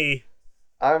being me.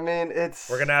 I mean,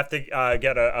 we're gonna have to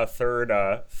get a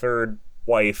third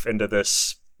wife into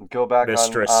this go back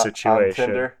mistress on situation.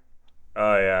 Tinder.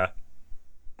 Oh yeah,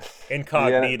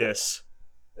 incognitus.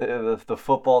 The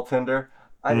football Tinder.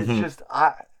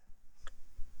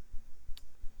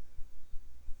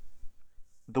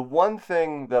 The one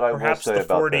thing that I will say about this. Perhaps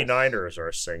the 49ers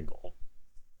are single.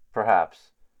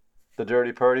 Perhaps. The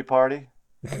Dirty Purdy Party.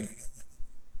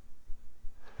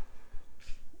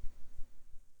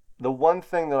 The one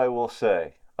thing that I will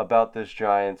say about this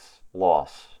Giants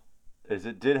loss is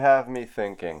it did have me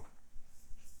thinking,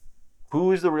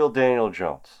 who is the real Daniel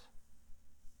Jones?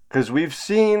 Because we've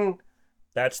seen...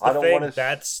 That's the thing.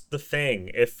 That's the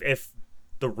thing. If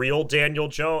the real Daniel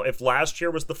Jones, if last year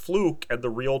was the fluke and the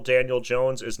real Daniel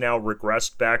Jones is now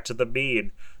regressed back to the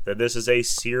mean, then this is a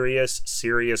serious,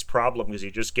 serious problem because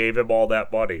you just gave him all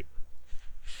that money.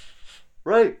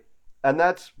 Right. And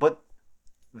that's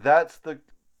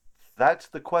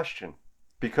the question.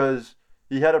 Because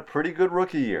he had a pretty good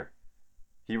rookie year.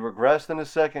 He regressed in his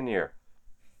second year.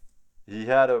 He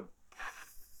had a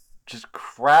just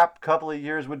crap couple of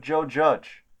years with Joe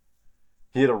Judge.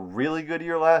 He had a really good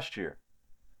year last year.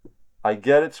 I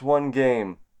get it's one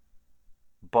game,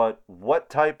 but what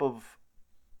type of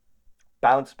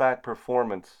bounce back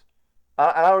performance?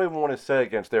 I don't even want to say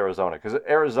against Arizona, because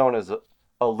Arizona is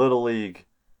a little league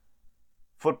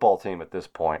football team at this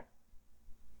point.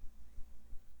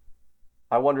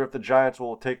 I wonder if the Giants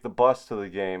will take the bus to the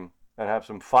game and have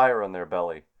some fire on their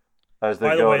belly as they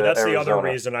go to Arizona. By the way, that's the other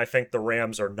reason I think the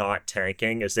Rams are not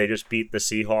tanking, is they just beat the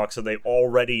Seahawks and they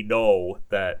already know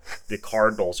that the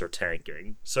Cardinals are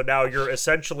tanking. So now you're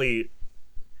essentially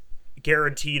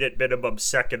guaranteed at minimum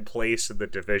second place in the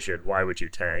division. Why would you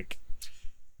tank?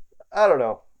 I don't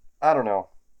know.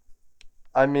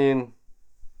 I mean,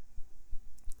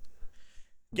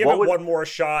 Give it one more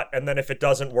shot, and then if it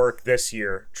doesn't work this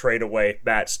year, trade away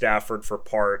Matt Stafford for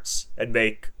parts and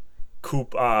make Puka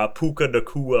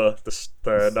Nakua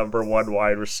the number one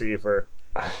wide receiver.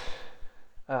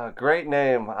 Great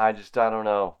name. I don't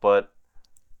know. But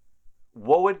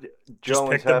what would Jones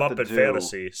just picked him have up to in do?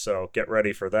 fantasy, so get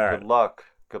ready for that. Good luck.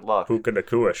 Puka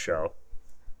Nakua show.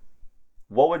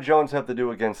 What would Jones have to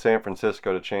do against San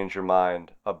Francisco to change your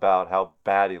mind about how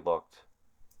bad he looked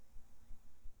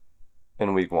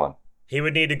in week 1? He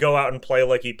would need to go out and play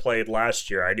like he played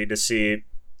last year. I need to see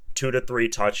 2 to 3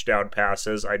 touchdown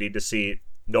passes. I need to see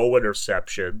no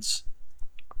interceptions,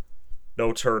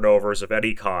 no turnovers of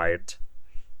any kind.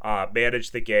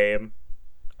 Manage the game,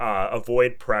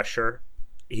 avoid pressure.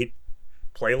 He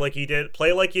play like you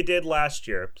did last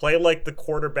year. Play like the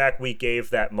quarterback we gave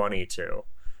that money to,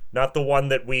 not the one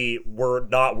that we were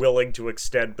not willing to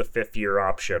extend the 5th-year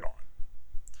option on.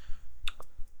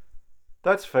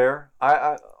 That's fair.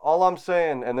 I all I'm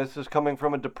saying, and this is coming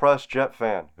from a depressed Jet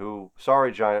fan who,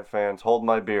 sorry Giant fans, hold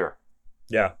my beer.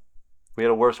 Yeah. We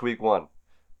had a worse week 1.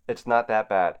 It's not that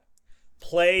bad.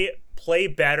 Play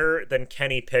better than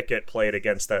Kenny Pickett played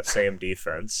against that same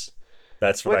defense.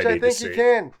 That's what I need to see. Which I think he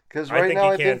can, because right now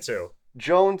I think too.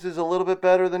 Jones is a little bit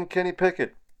better than Kenny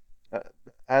Pickett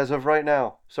as of right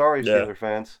now. Sorry, Steeler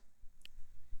fans.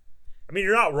 I mean,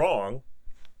 you're not wrong.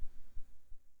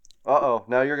 Uh-oh,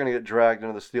 now you're going to get dragged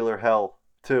into the Steeler hell,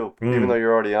 too, even though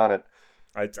you're already on it.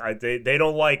 They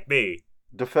don't like me.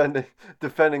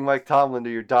 Defending Mike Tomlin to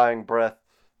your dying breath.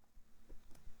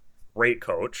 Great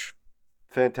coach.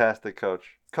 Fantastic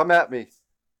coach. Come at me.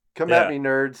 Come at me,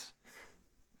 nerds.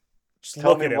 Just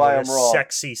Tell look me at him why with I'm his wrong.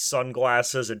 sexy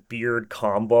sunglasses and beard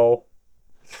combo.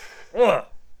 Ugh.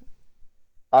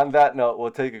 On that note, we'll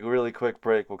take a really quick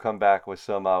break. We'll come back with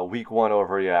some week 1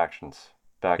 overreactions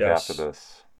after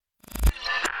this.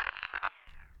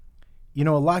 You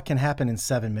know, a lot can happen in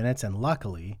 7 minutes, and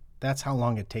luckily, that's how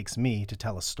long it takes me to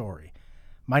tell a story.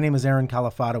 My name is Aaron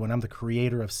Califato, and I'm the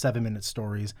creator of 7-Minute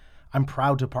Stories. I'm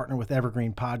proud to partner with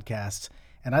Evergreen Podcasts,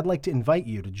 and I'd like to invite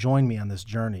you to join me on this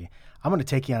journey. I'm going to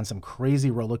take you on some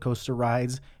crazy roller coaster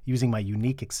rides using my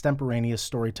unique extemporaneous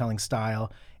storytelling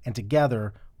style, and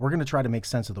together, we're going to try to make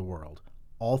sense of the world,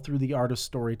 all through the art of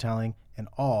storytelling, and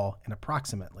all in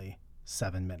approximately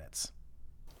 7 minutes.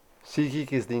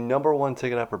 SeatGeek is the #1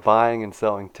 ticket app for buying and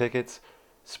selling tickets.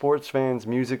 Sports fans,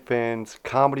 music fans,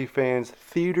 comedy fans,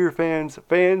 theater fans,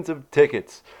 fans of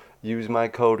tickets. Use my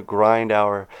code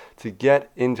GRINDHOUR to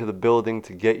get into the building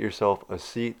to get yourself a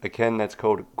seat. Again, that's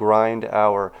code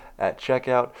GRINDHOUR at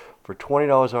checkout for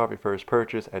 $20 off your first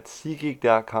purchase at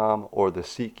SeatGeek.com or the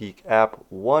SeatGeek app.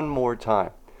 One more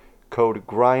time, code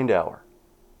GRINDHOUR.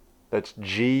 That's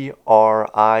GRINDHOUR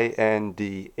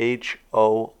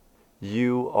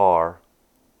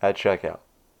at checkout.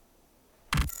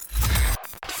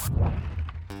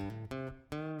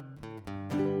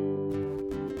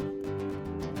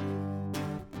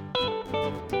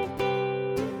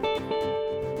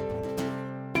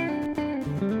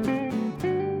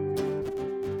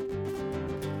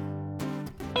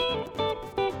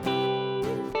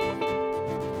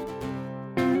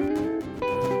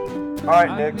 All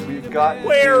right, Nick, we've got.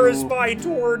 Where is my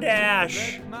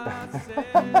DoorDash?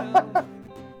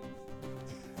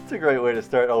 It's a great way to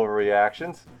start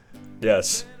overreactions.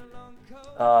 Yes.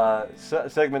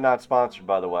 Segment not sponsored,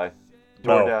 by the way.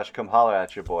 No. DoorDash, come holler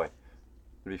at your boy.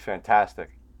 It'd be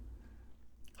fantastic.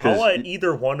 Holla at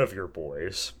either one of your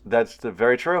boys. That's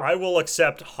very true. I will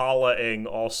accept holla-ing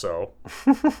also.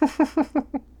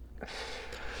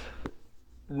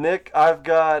 Nick, I've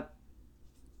got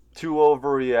 2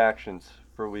 overreactions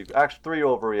for week. Actually, 3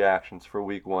 overreactions for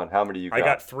week 1. How many you got? I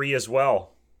got 3 as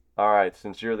well. All right,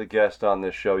 since you're the guest on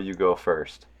this show, you go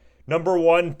first. Number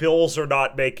 1, Bills are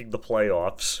not making the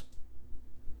playoffs.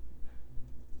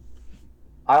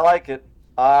 I like it.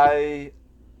 I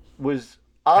was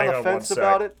on Hang the on fence one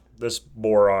about sec. it. This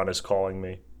moron is calling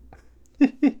me.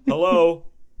 Hello?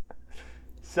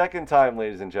 Second time,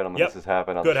 ladies and gentlemen, Yep. this has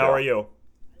happened on Good, the show. how are you?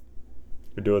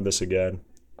 We're doing this again.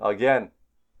 Again.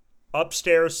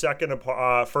 Upstairs,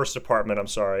 first apartment, I'm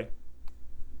sorry.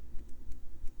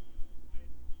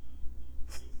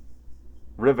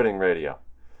 Riveting radio.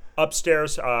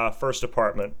 Upstairs, first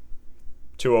apartment,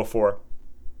 204.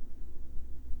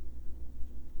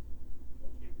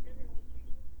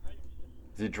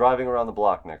 Is he driving around the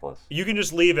block, Nicholas? You can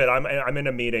just leave it. I'm in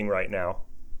a meeting right now.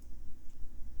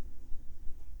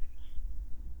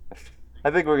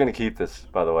 I think we're going to keep this,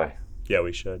 by the way. Yeah,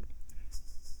 we should.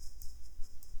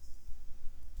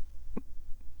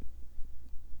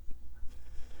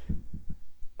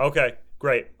 Okay,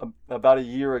 great. About a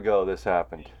year ago, this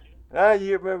happened. A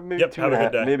year, maybe Yep, two have and a a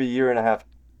half, good day. maybe year and a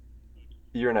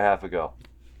half ago.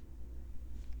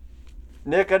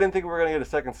 Nick, I didn't think we were gonna get a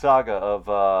second saga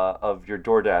of your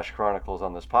DoorDash chronicles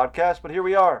on this podcast, but here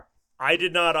we are. I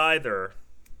did not either.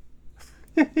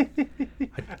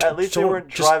 At least you don't- weren't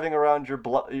just- driving around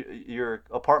your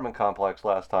apartment complex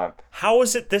last time. How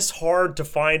is it this hard to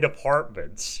find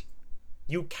apartments?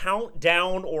 You count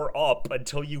down or up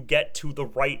until you get to the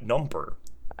right number.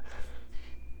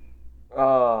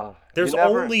 There's You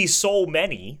never- only so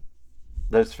many.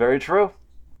 That's very true.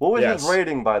 What was Yes. his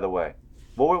rating, by the way?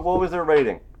 What was their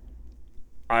rating?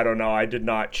 I don't know. I did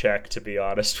not check, to be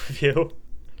honest with you.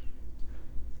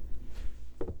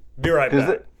 Be right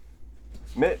back.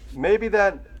 Maybe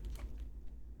that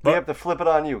we What? have to flip it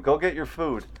on you. Go get your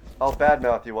food. I'll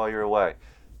badmouth you while you're away.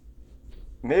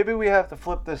 Maybe we have to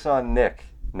flip this on Nick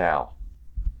now.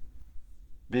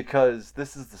 Because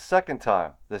this is the second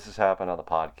time this has happened on the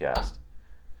podcast.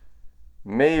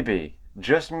 Maybe,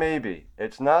 just maybe,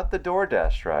 it's not the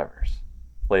DoorDash drivers,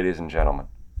 ladies and gentlemen.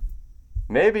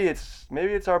 Maybe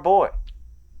it's our boy.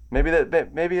 Maybe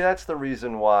that's the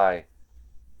reason why.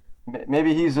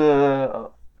 Maybe he's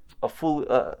a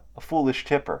foolish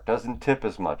tipper. Doesn't tip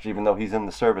as much, even though he's in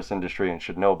the service industry and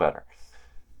should know better.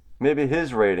 Maybe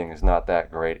his rating is not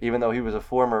that great, even though he was a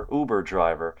former Uber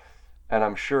driver, and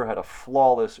I'm sure had a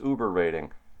flawless Uber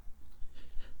rating.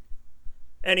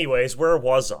 Anyways, where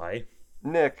was I?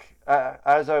 Nick,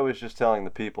 as I was just telling the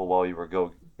people while you were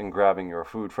going and grabbing your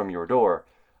food from your door,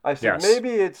 I said Yes. maybe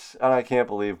it's, and I can't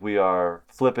believe we are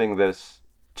flipping this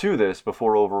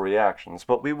before overreactions,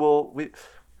 but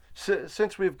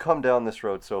since we've come down this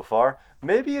road so far,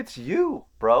 maybe it's you,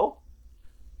 bro.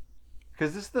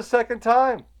 Because this is the second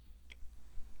time.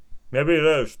 Maybe it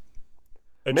is.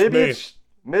 It's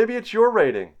Maybe it's your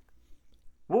rating.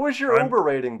 What was your I'm- Uber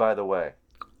rating, by the way?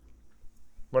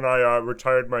 when I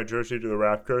retired my jersey to the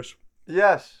Raptors.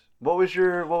 Yes. What was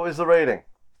the rating?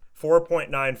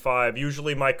 4.95.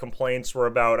 Usually my complaints were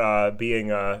about being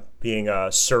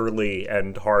surly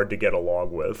and hard to get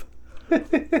along with.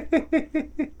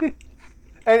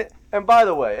 And by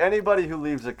the way, anybody who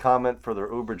leaves a comment for their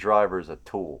Uber driver is a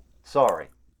tool. Sorry.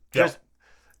 Yep.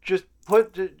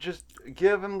 Just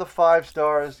give him the 5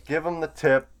 stars, give him the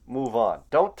tip, move on.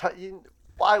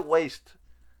 Why waste?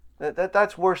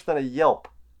 That's worse than a Yelp.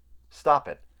 Stop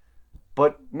it.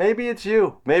 But maybe it's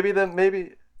you. Maybe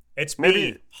It's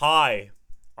Maybe- me. Hi.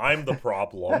 I'm the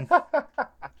problem.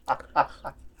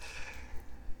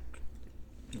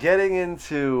 getting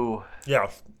into Yeah.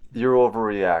 your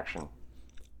overreaction.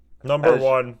 Number As-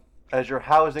 one. As you're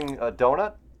housing a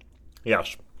donut?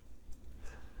 Yes.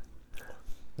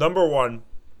 Number one.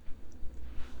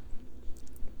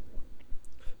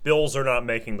 Bills are not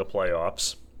making the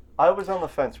playoffs. I was on the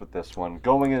fence with this one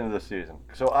going into the season.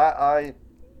 So I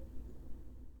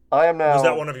am now. Was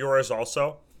that one of yours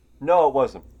also? No, it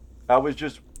wasn't. I was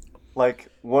just like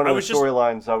one I of the was just-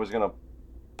 storylines I was gonna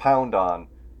pound on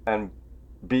and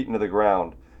beat into the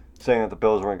ground, saying that the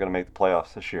Bills weren't gonna make the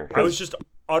playoffs this year. I was just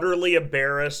utterly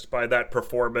embarrassed by that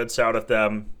performance out of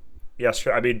them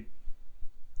yesterday. I mean,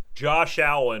 Josh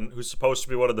Allen, who's supposed to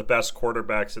be one of the best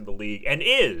quarterbacks in the league, and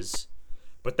is,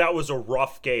 but that was a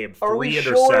rough game. Are 3 we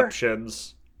sure?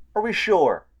 interceptions. Are we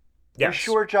sure? Yes. Are we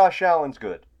sure Josh Allen's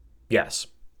good? Yes.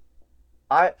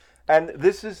 And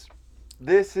this is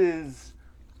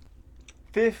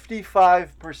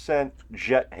 55%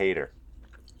 Jet hater,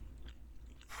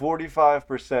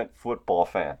 45% football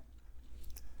fan.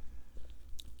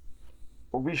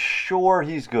 Are we sure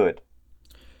he's good?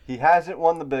 He hasn't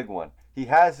won the big one. He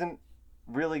hasn't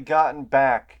really gotten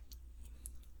back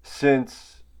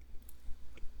since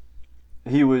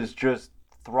he was just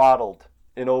throttled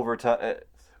in overtime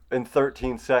in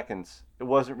 13 seconds. It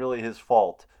wasn't really his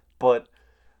fault, but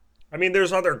I mean,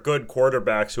 there's other good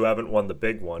quarterbacks who haven't won the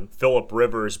big one. Phillip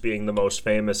Rivers being the most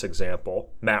famous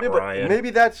example. Matt yeah, but Ryan.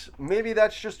 maybe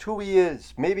that's just who he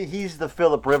is. Maybe he's the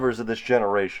Phillip Rivers of this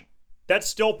generation. That's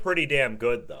still pretty damn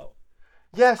good, though.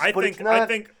 Yes, I but think. it's not.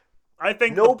 I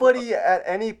think. Nobody at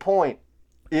any point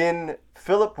in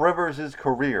Phillip Rivers'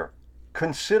 career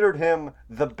considered him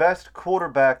the best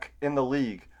quarterback in the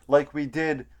league like we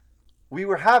did. We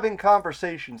were having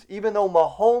conversations, even though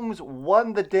Mahomes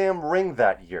won the damn ring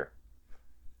that year.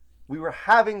 We were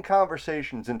having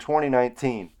conversations in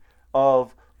 2019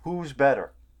 of who's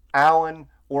better, Allen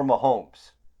or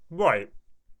Mahomes. Right.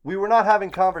 We were not having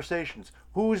conversations.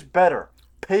 Who's better,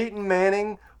 Peyton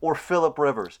Manning or Phillip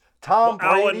Rivers? Tom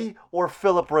Well, Brady or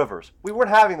Phillip Rivers? We weren't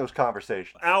having those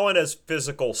conversations. Allen has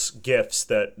physical gifts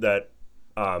that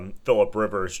Phillip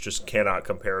Rivers just cannot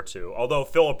compare to. Although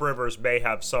Phillip Rivers may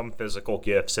have some physical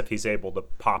gifts if he's able to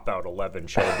pop out 11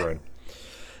 children.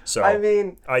 So I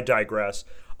mean, I digress.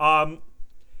 I'm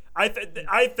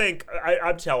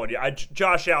telling you,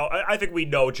 Josh Allen. I think we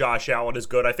know Josh Allen is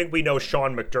good. I think we know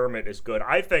Sean McDermott is good.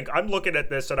 I'm looking at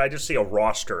this and I just see a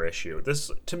roster issue.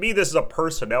 To me, this is a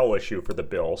personnel issue for the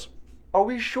Bills. are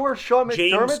we sure Sean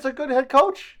McDermott's a good head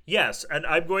coach? Yes, and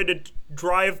I'm going to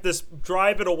drive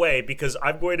it away because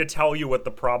I'm going to tell you what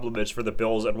the problem is for the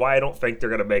Bills and why I don't think they're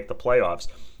going to make the playoffs.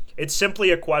 It's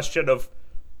simply a question of,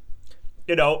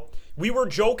 we were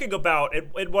joking about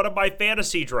in one of my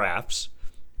fantasy drafts.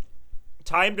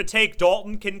 Time to take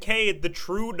Dalton Kincaid, the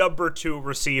true number 2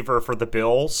 receiver for the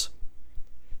Bills.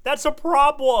 That's a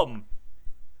problem.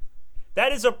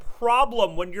 That is a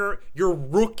problem when your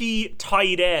rookie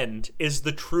tight end is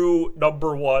the true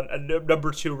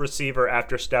number 2 receiver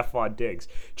after Stephon Diggs.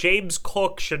 James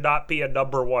Cook should not be a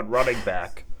number 1 running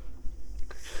back.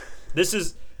 This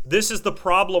is the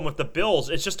problem with the Bills.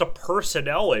 It's just a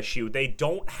personnel issue. They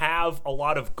don't have a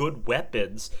lot of good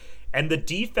weapons, and the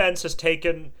defense has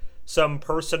taken some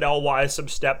personnel-wise some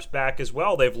steps back as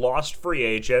well. They've lost free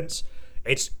agents.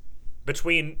 It's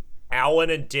between Allen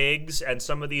and Diggs and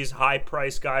some of these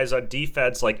high-priced guys on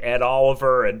defense like Ed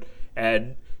Oliver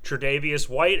and Tre'Davious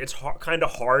White. It's kind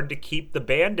of hard to keep the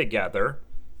band together,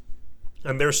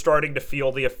 and they're starting to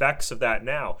feel the effects of that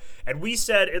now. And we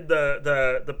said in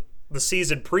the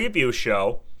season preview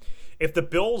show, if the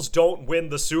Bills don't win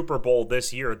the Super Bowl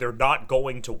this year, they're not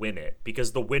going to win it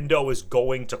because the window is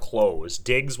going to close.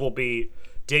 Diggs'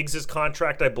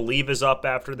 contract, I believe, is up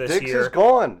after this year. Diggs is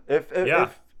gone.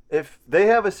 If they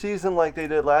have a season like they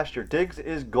did last year, Diggs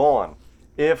is gone.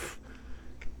 When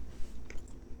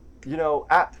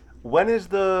is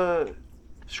the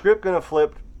script going to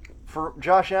flip for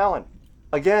Josh Allen?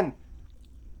 Again,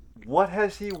 what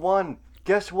has he won?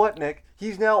 Guess what, Nick?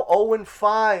 He's now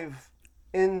 0-5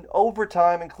 in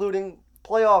overtime, including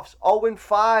playoffs.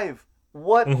 0-5.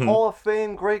 What Hall of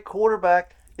Fame great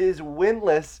quarterback is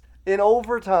winless in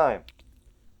overtime?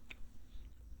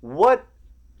 What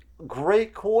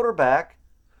great quarterback,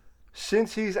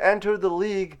 since he's entered the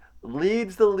league,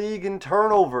 leads the league in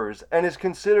turnovers and is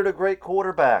considered a great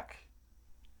quarterback?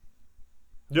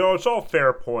 It's all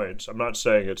fair points. I'm not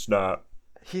saying it's not.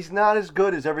 He's not as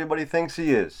good as everybody thinks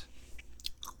he is.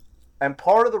 And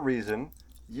part of the reason,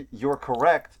 you're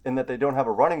correct in that they don't have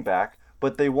a running back,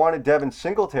 but they wanted Devin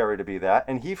Singletary to be that,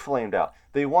 and he flamed out.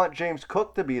 They want James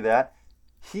Cook to be that.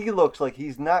 He looks like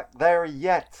he's not there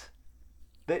yet.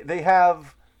 They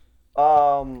have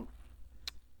Damian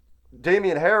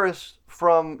Harris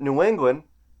from New England.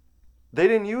 They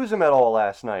didn't use him at all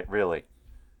last night, really.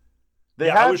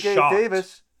 They have Gabe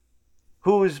Davis,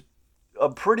 who's a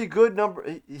pretty good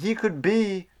number. He could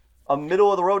be a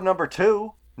middle-of-the-road number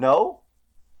 2. No?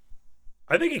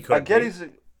 I think he could.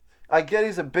 I get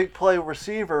he's a big play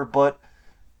receiver, but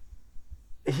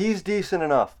he's decent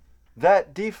enough.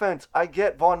 That defense, I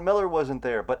get Von Miller wasn't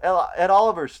there, but Ed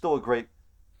Oliver's still a great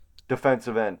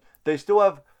defensive end. They still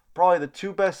have probably the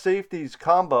 2 best safeties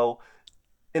combo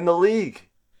in the league.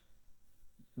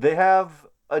 They have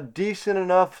a decent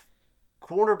enough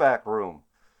cornerback room.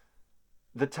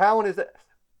 The talent is that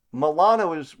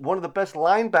Milano is one of the best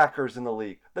linebackers in the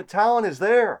league. The talent is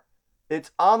there.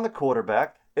 It's on the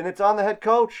quarterback and it's on the head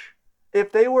coach.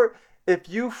 If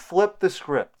you flipped the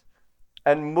script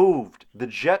and moved the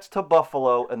Jets to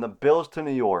Buffalo and the Bills to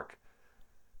New York,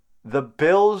 the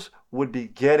Bills would be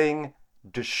getting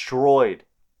destroyed.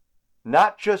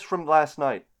 Not just from last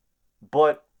night,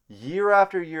 but year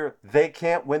after year, they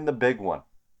can't win the big one.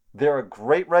 They're a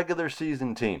great regular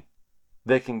season team.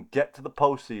 They can get to the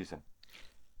postseason,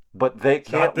 but they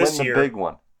can't win the big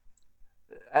one.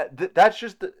 That's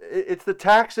just it's the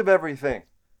tax of everything.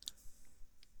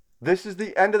 This is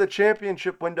the end of the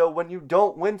championship window when you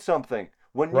don't win something.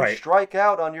 When you strike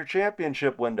out on your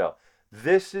championship window.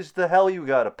 This is the hell you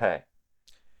got to pay.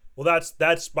 Well,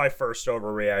 that's my first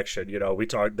overreaction. We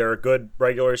talked, they're a good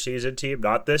regular season team.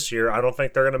 Not this year. I don't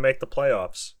think they're going to make the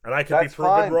playoffs. And I could be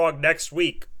proven wrong next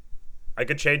week. I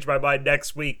could change my mind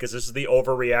next week because this is the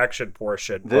overreaction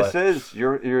portion.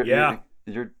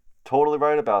 You're totally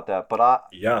right about that. But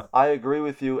I agree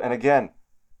with you. And again,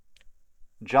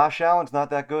 Josh Allen's not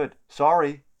that good.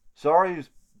 Sorry,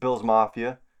 Bills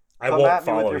Mafia. Come at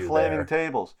me with your flaming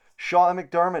tables. Sean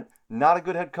McDermott, not a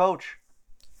good head coach.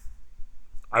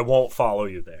 I won't follow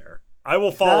you there. I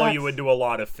will follow you into a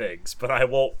lot of things, but I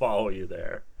won't follow you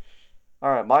there.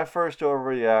 All right, my first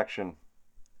overreaction,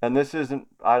 and this isn't,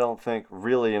 I don't think,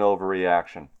 really an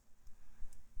overreaction.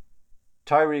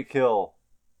 Tyreek Hill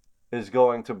is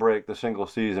going to break the single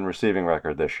season receiving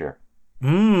record this year.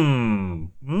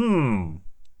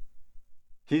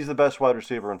 He's the best wide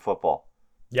receiver in football.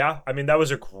 Yeah, I mean, that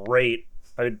was a great,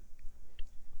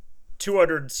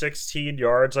 216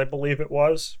 yards, I believe it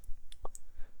was.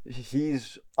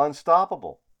 He's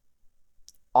unstoppable.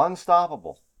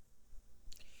 Unstoppable.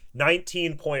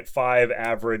 19.5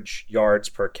 average yards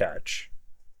per catch.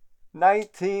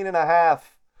 19 and a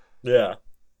half. Yeah.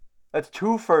 That's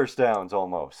 2 first downs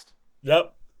almost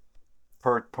Yep.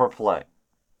 per play.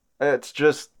 It's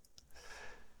just,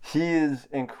 he is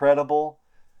incredible.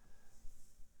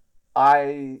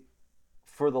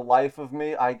 For the life of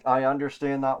me, I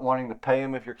understand not wanting to pay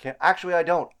him if you're Actually, I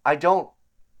don't.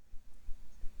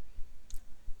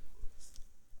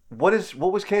 What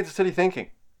was Kansas City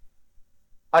thinking?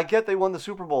 I get they won the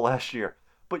Super Bowl last year,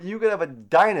 but you could have a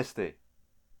dynasty.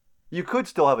 You could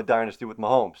still have a dynasty with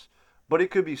Mahomes, but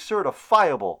it could be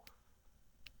certifiable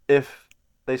if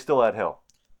they still had Hill.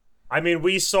 I mean,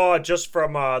 we saw just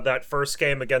from that first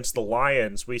game against the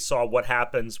Lions, we saw what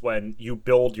happens when you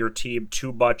build your team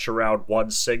too much around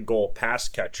one single pass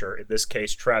catcher, in this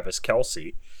case, Travis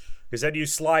Kelce. Because then you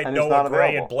slide Noah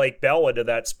Gray and Blake Bell into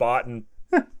that spot and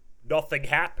nothing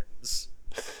happens.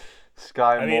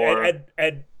 Sky Moore.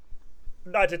 And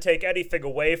not to take anything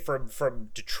away from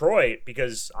Detroit,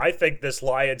 because I think this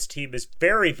Lions team is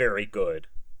very, very good.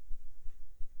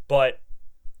 But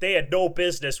they had no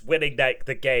business winning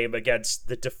the game against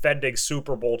the defending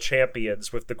Super Bowl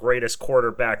champions with the greatest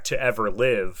quarterback to ever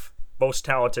live. Most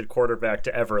talented quarterback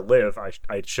to ever live, I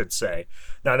should say.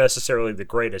 Not necessarily the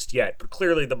greatest yet, but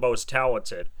clearly the most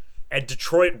talented. And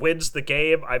Detroit wins the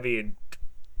game. I mean,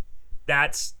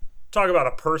 that's... Talk about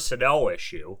a personnel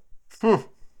issue.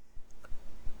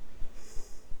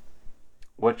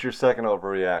 What's your second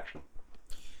overreaction?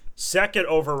 Second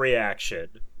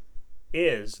overreaction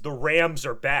is the Rams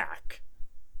are back.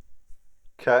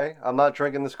 Okay, I'm not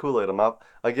drinking this Kool-Aid. I'm up.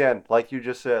 Again, like you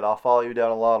just said, I'll follow you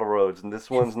down a lot of roads, and this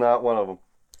one's not one of them.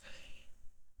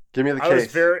 Give me the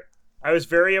case. I was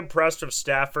very impressed with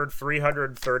Stafford,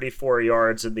 334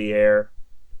 yards in the air.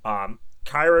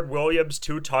 Kyron Williams,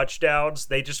 2 touchdowns.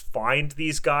 They just find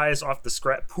these guys off the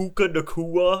scrap. Puka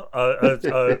Nacua, a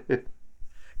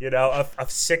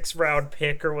 6th-round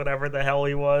pick or whatever the hell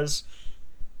he was.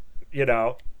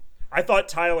 I thought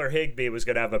Tyler Higbee was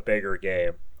going to have a bigger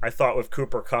game. I thought with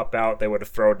Cooper Kupp out, they would have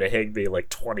thrown to Higbee like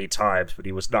 20 times, but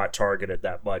he was not targeted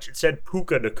that much. Instead,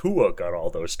 Puka Nacua got all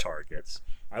those targets.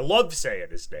 I love saying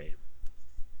his name.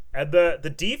 And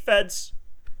the defense,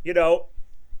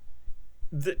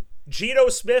 Geno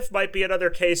Smith might be another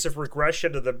case of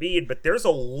regression to the mean, but there's a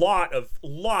lot of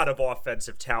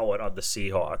offensive talent on the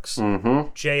Seahawks.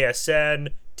 JSN,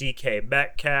 DK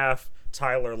Metcalf,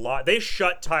 Tyler Lockett. They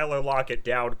shut Tyler Lockett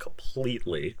down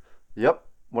completely. Yep.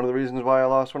 One of the reasons why I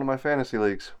lost one of my fantasy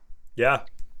leagues. Yeah.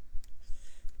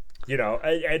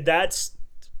 And that's...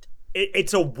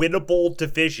 It's a winnable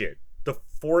division. The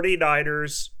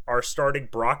 49ers are starting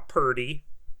Brock Purdy,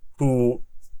 who...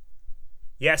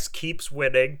 yes, keeps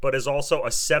winning, but is also a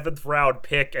 7th-round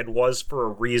pick and was for a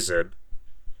reason.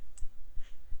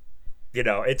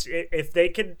 If they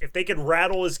can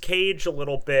rattle his cage a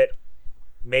little bit,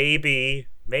 maybe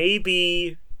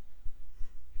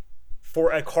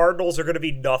for Cardinals are going to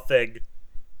be nothing.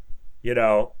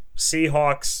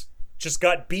 Seahawks just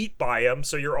got beat by him,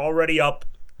 so you're already up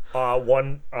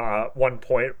 1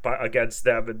 point against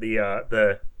them in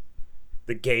the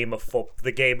game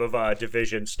of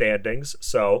division standings.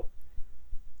 So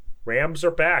Rams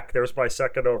are back. There's my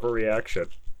second overreaction.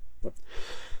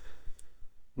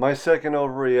 My second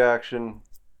overreaction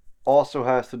also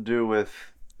has to do with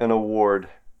an award,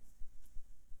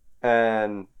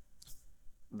 and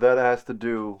that has to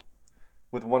do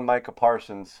with one Micah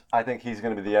Parsons. I think he's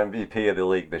going to be the MVP of the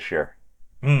league this year.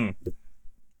 I'm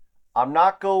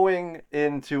not going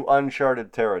into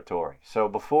uncharted territory, so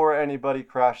before anybody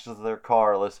crashes their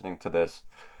car listening to this,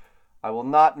 I will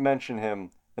not mention him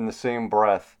in the same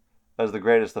breath as the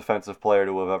greatest defensive player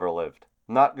to have ever lived.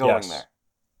 I'm not going there.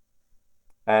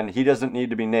 And he doesn't need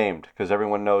to be named, because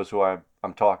everyone knows who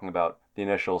I'm talking about, the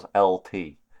initials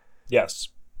LT. Yes.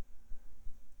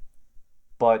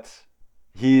 But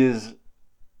he is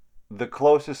the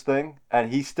closest thing,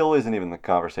 and he still isn't even in the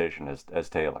conversation as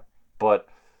Taylor. But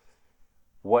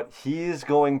what he is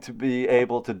going to be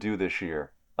able to do this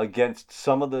year against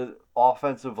some of the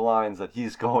offensive lines that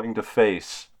he's going to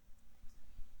face,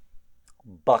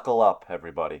 buckle up,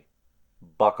 everybody.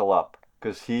 Buckle up.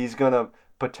 Because he's going to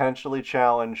potentially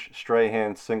challenge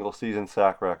Strahan's single-season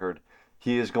sack record.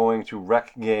 He is going to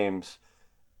wreck games,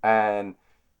 and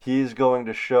he is going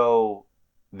to show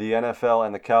the NFL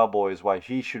and the Cowboys why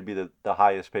he should be the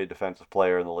highest paid defensive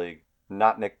player in the league,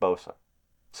 not Nick Bosa.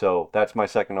 So that's my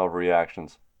second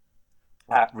overreaction.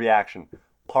 Reaction.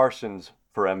 Parsons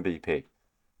for MVP.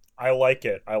 I like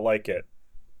it.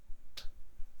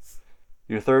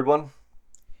 Your third one?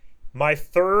 My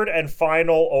third and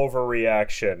final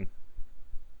overreaction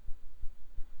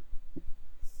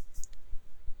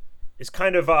is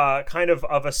kind of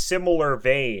a similar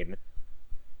vein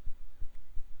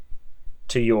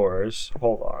to yours.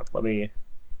 Hold on.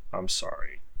 I'm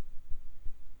sorry.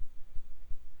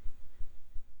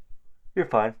 You're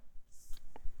fine.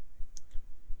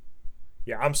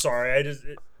 Yeah, I'm sorry.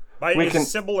 It's a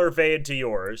similar vein to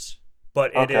yours,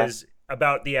 but it is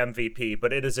about the MVP,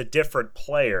 but it is a different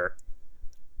player.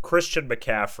 Christian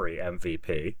McCaffrey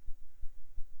MVP.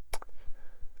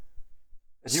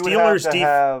 You would have to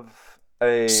have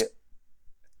a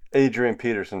Adrian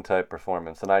Peterson type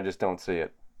performance, and I just don't see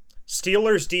it.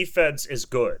 Steelers defense is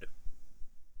good.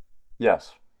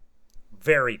 Yes.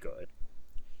 Very good.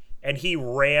 And he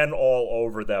ran all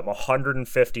over them,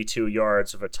 152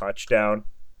 yards of a touchdown.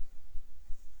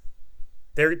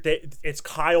 It's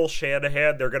Kyle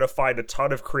Shanahan. They're going to find a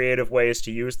ton of creative ways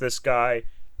to use this guy.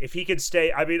 If he can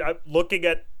stay, I'm looking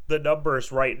at the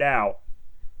numbers right now.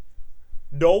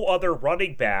 No other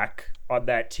running back on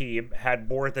that team had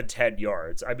more than 10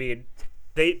 yards. I mean,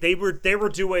 they were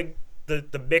doing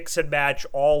the mix and match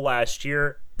all last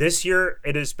year. This year,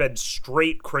 it has been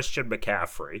straight Christian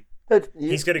McCaffrey.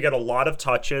 He's going to get a lot of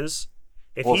touches.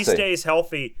 If he stays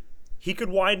healthy, he could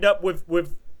wind up with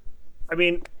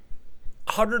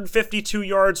 152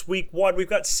 yards week 1. We've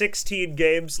got 16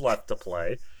 games left to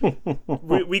play.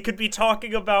 we could be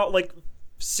talking about like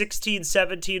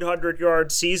 1,700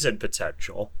 yard season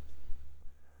potential.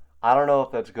 I don't know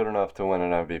if that's good enough to win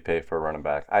an MVP for a running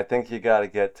back. I think you got to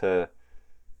get to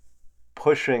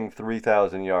pushing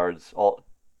 3,000 yards all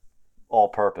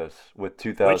purpose with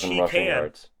 2,000 rushing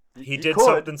yards. He did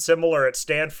something similar at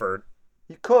Stanford.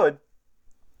 He could.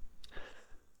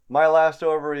 My last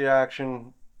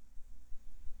overreaction.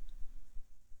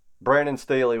 Brandon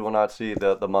Staley will not see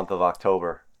the month of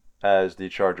October as the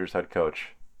Chargers head coach.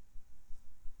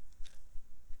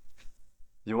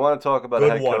 You want to talk about a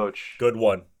head coach? Good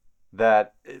one.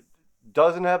 That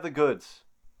doesn't have the goods.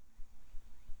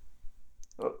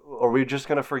 Are we just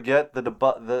going to forget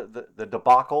the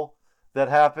debacle that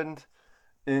happened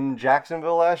in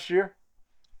Jacksonville last year?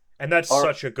 And that's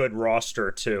such a good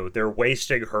roster, too. They're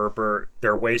wasting Herbert.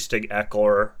 They're wasting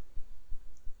Eckler.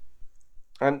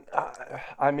 And,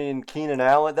 Keenan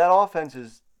Allen, that offense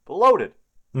is loaded.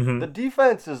 Mm-hmm. The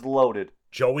defense is loaded.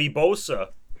 Joey Bosa.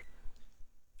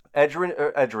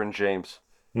 Edgerrin James.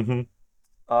 Mm-hmm.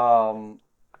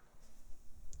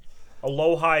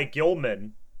 Alohi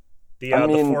Gilman, the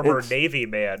former Navy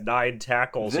man, 9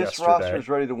 tackles yesterday. This roster is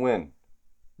ready to win.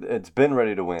 It's been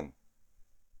ready to win.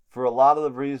 For a lot of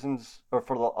the reasons, or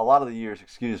for a lot of the years,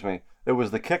 it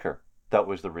was the kicker that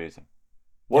was the reason.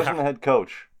 Wasn't the head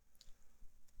coach.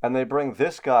 And they bring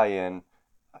this guy in.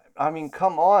 I mean,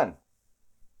 come on.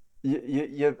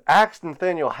 You axed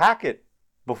Nathaniel Hackett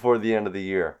before the end of the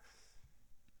year.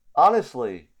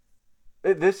 Honestly,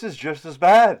 this is just as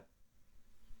bad.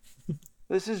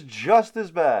 This is just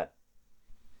as bad.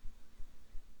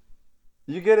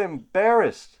 You get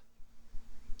embarrassed.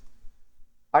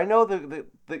 I know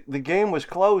the game was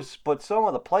close, but some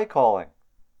of the play calling.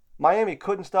 Miami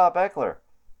couldn't stop Eckler.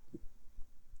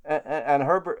 And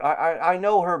Herbert, I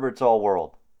know Herbert's all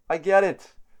world. I get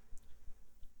it.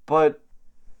 But...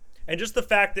 And just the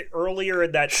fact that earlier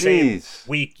in that same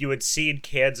week, you had seen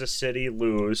Kansas City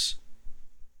lose.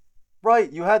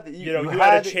 Right, you had... You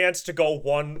had a chance to go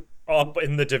one up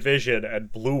in the division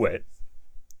and blew it.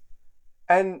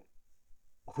 And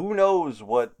who knows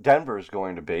what Denver's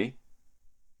going to be.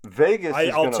 Vegas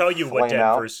is going to flame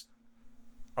out.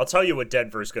 I'll tell you what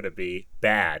Denver's going to be.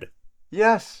 Bad.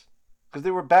 Yes. Because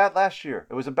they were bad last year.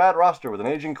 It was a bad roster with an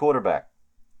aging quarterback.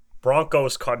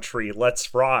 Broncos country,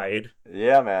 let's ride.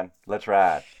 Yeah, man. Let's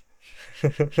ride.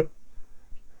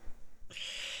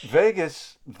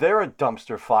 Vegas, they're a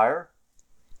dumpster fire.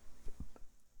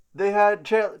 They had...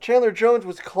 Chandler Jones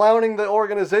was clowning the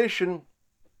organization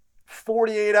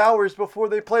 48 hours before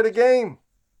they played a game.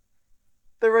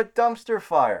 They're a dumpster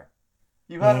fire.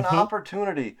 You had an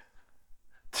opportunity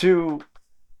to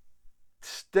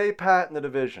stay pat in the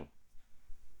division.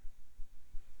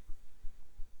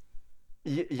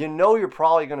 You know you're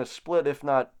probably going to split, if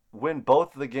not win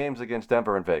both of the games against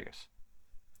Denver and Vegas.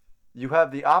 You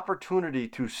have the opportunity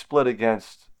to split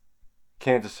against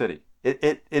Kansas City.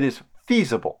 It is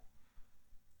feasible,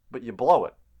 but you blow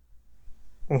it.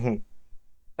 Mm-hmm.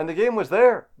 And the game was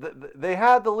there. They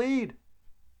had the lead.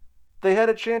 They had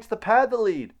a chance to pad the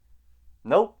lead.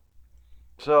 Nope.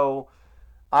 So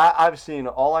I've seen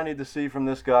all I need to see from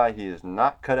this guy. He is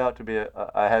not cut out to be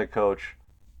a head coach.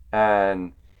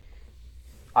 And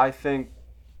I think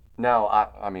now,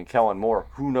 I mean, Kellen Moore,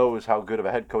 who knows how good of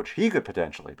a head coach he could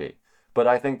potentially be. But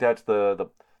I think that's the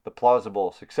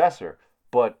plausible successor.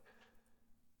 But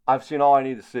I've seen all I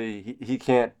need to see. He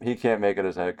can't make it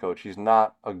as a head coach. He's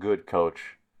not a good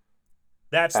coach.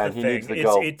 That's the thing.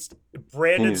 It's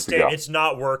Brandon Staley. It's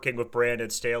not working with Brandon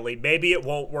Staley. Maybe it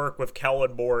won't work with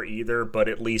Kellen Moore either, but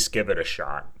at least give it a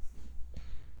shot.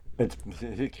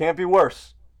 It can't be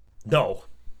worse. No.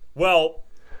 Well,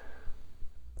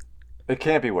 it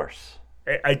can't be worse.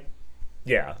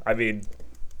 Yeah, I mean,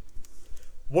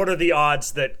 what are the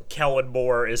odds that Kellen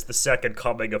Moore is the second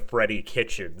coming of Freddie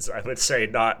Kitchens? I would say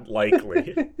not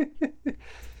likely.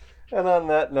 And on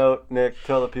that note, Nick,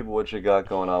 tell the people what you got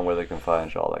going on, where they can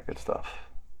find you, all that good stuff.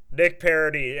 Nick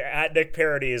Paradies, at Nick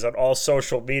Paradies on all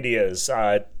social medias,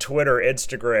 Twitter,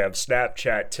 Instagram,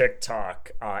 Snapchat,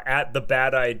 TikTok, at the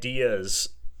Bad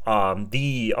Ideas, _bad_ideas_ on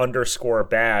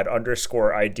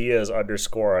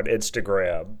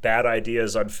Instagram, Bad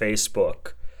Ideas on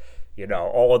Facebook,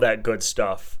 all of that good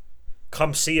stuff.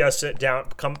 Come see us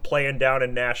come playing down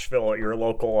in Nashville at your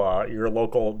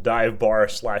local dive bar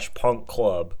 / punk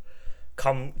club.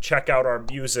 Come check out our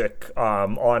music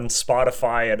on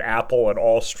Spotify and Apple and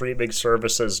all streaming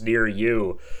services near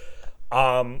you.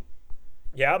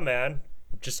 Yeah, man,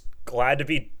 just glad to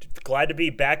be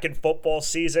back in football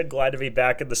season. Glad to be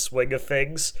back in the swing of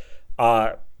things.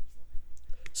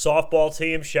 Softball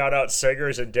team, shout out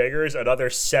Singers and Diggers.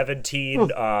 Another 17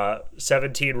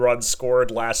 runs scored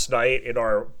last night in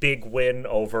our big win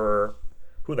over.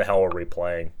 Who the hell are we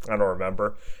playing? I don't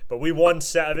remember. But we won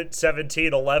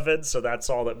 17-11, so that's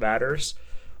all that matters.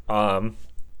 3-2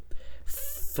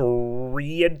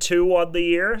 on the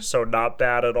year, so not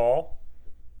bad at all.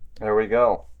 There we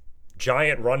go.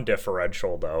 Giant run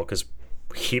differential, though, because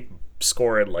we keep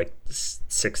scoring like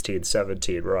 16,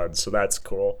 17 runs, so that's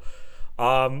cool.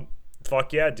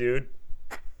 Fuck yeah, dude.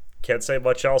 Can't say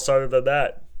much else other than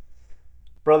that.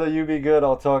 Brother, you be good.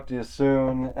 I'll talk to you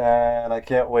soon, and I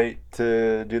can't wait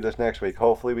to do this next week.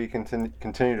 Hopefully we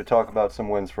continue to talk about some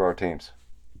wins for our teams.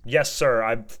 Yes, sir.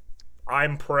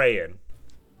 I'm praying.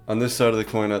 On this side of the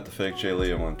coin, at the fake J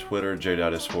Leo on Twitter,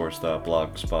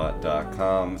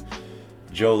 j.sports.blogspot.com,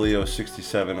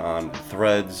 JoeLeo67 on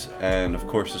Threads, and of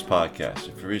course this podcast.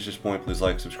 If you reach this point, please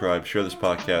like, subscribe, share this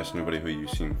podcast to anybody who you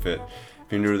seem fit. If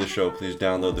you're new to the show, please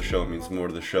download the show. It means more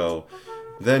to the show.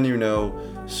 Then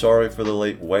sorry for the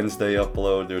late Wednesday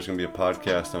upload. There's going to be a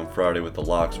podcast on Friday with the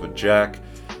Locks with Jack.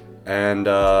 And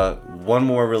one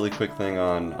more really quick thing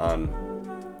on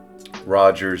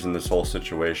Rodgers and this whole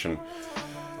situation.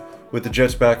 With the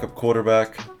Jets' backup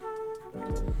quarterback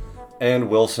and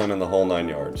Wilson and the whole 9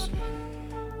 yards.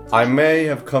 I may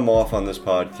have come off on this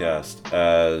podcast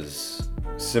as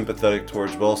sympathetic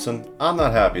towards Wilson. I'm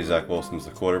not happy Zach Wilson's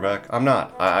the quarterback. I'm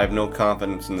not. I have no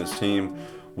confidence in this team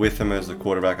with him as the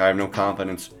quarterback. I have no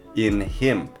confidence in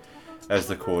him as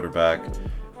the quarterback.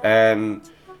 And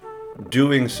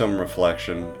doing some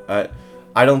reflection, I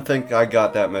don't think I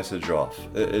got that message off.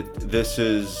 This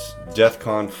is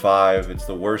DEFCON 5. It's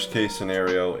the worst case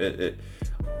scenario.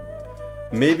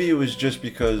 Maybe it was just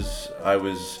because I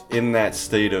was in that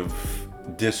state of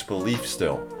disbelief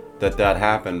still that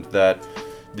happened, that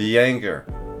the anger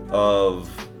of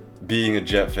being a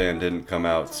Jet fan didn't come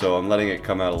out, so I'm letting it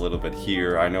come out a little bit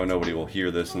here. I know nobody will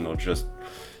hear this and they'll just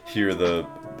hear the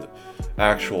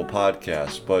actual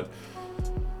podcast, but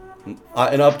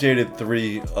an updated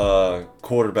 3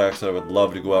 quarterbacks that I would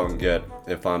love to go out and get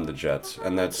if I'm the Jets,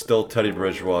 and that's still Teddy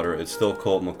Bridgewater, it's still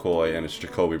Colt McCoy, and it's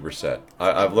Jacoby Brissett.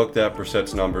 I've looked at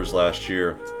Brissett's numbers last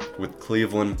year with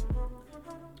Cleveland.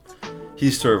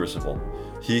 He's serviceable.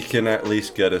 He can at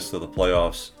least get us to the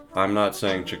playoffs. I'm not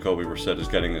saying Jacoby Brissett is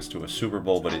getting us to a Super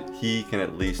Bowl, but he can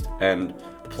at least end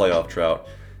the playoff drought.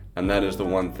 And that is the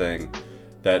one thing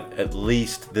that at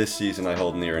least this season I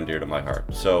hold near and dear to my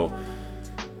heart. So,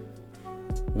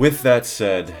 with that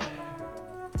said,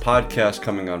 podcast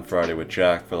coming on Friday with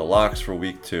Jack for the Locks for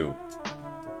week 2.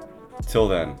 Till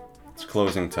then, it's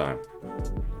closing time.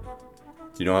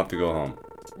 You don't have to go home,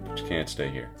 but you can't stay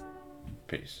here.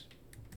 Peace.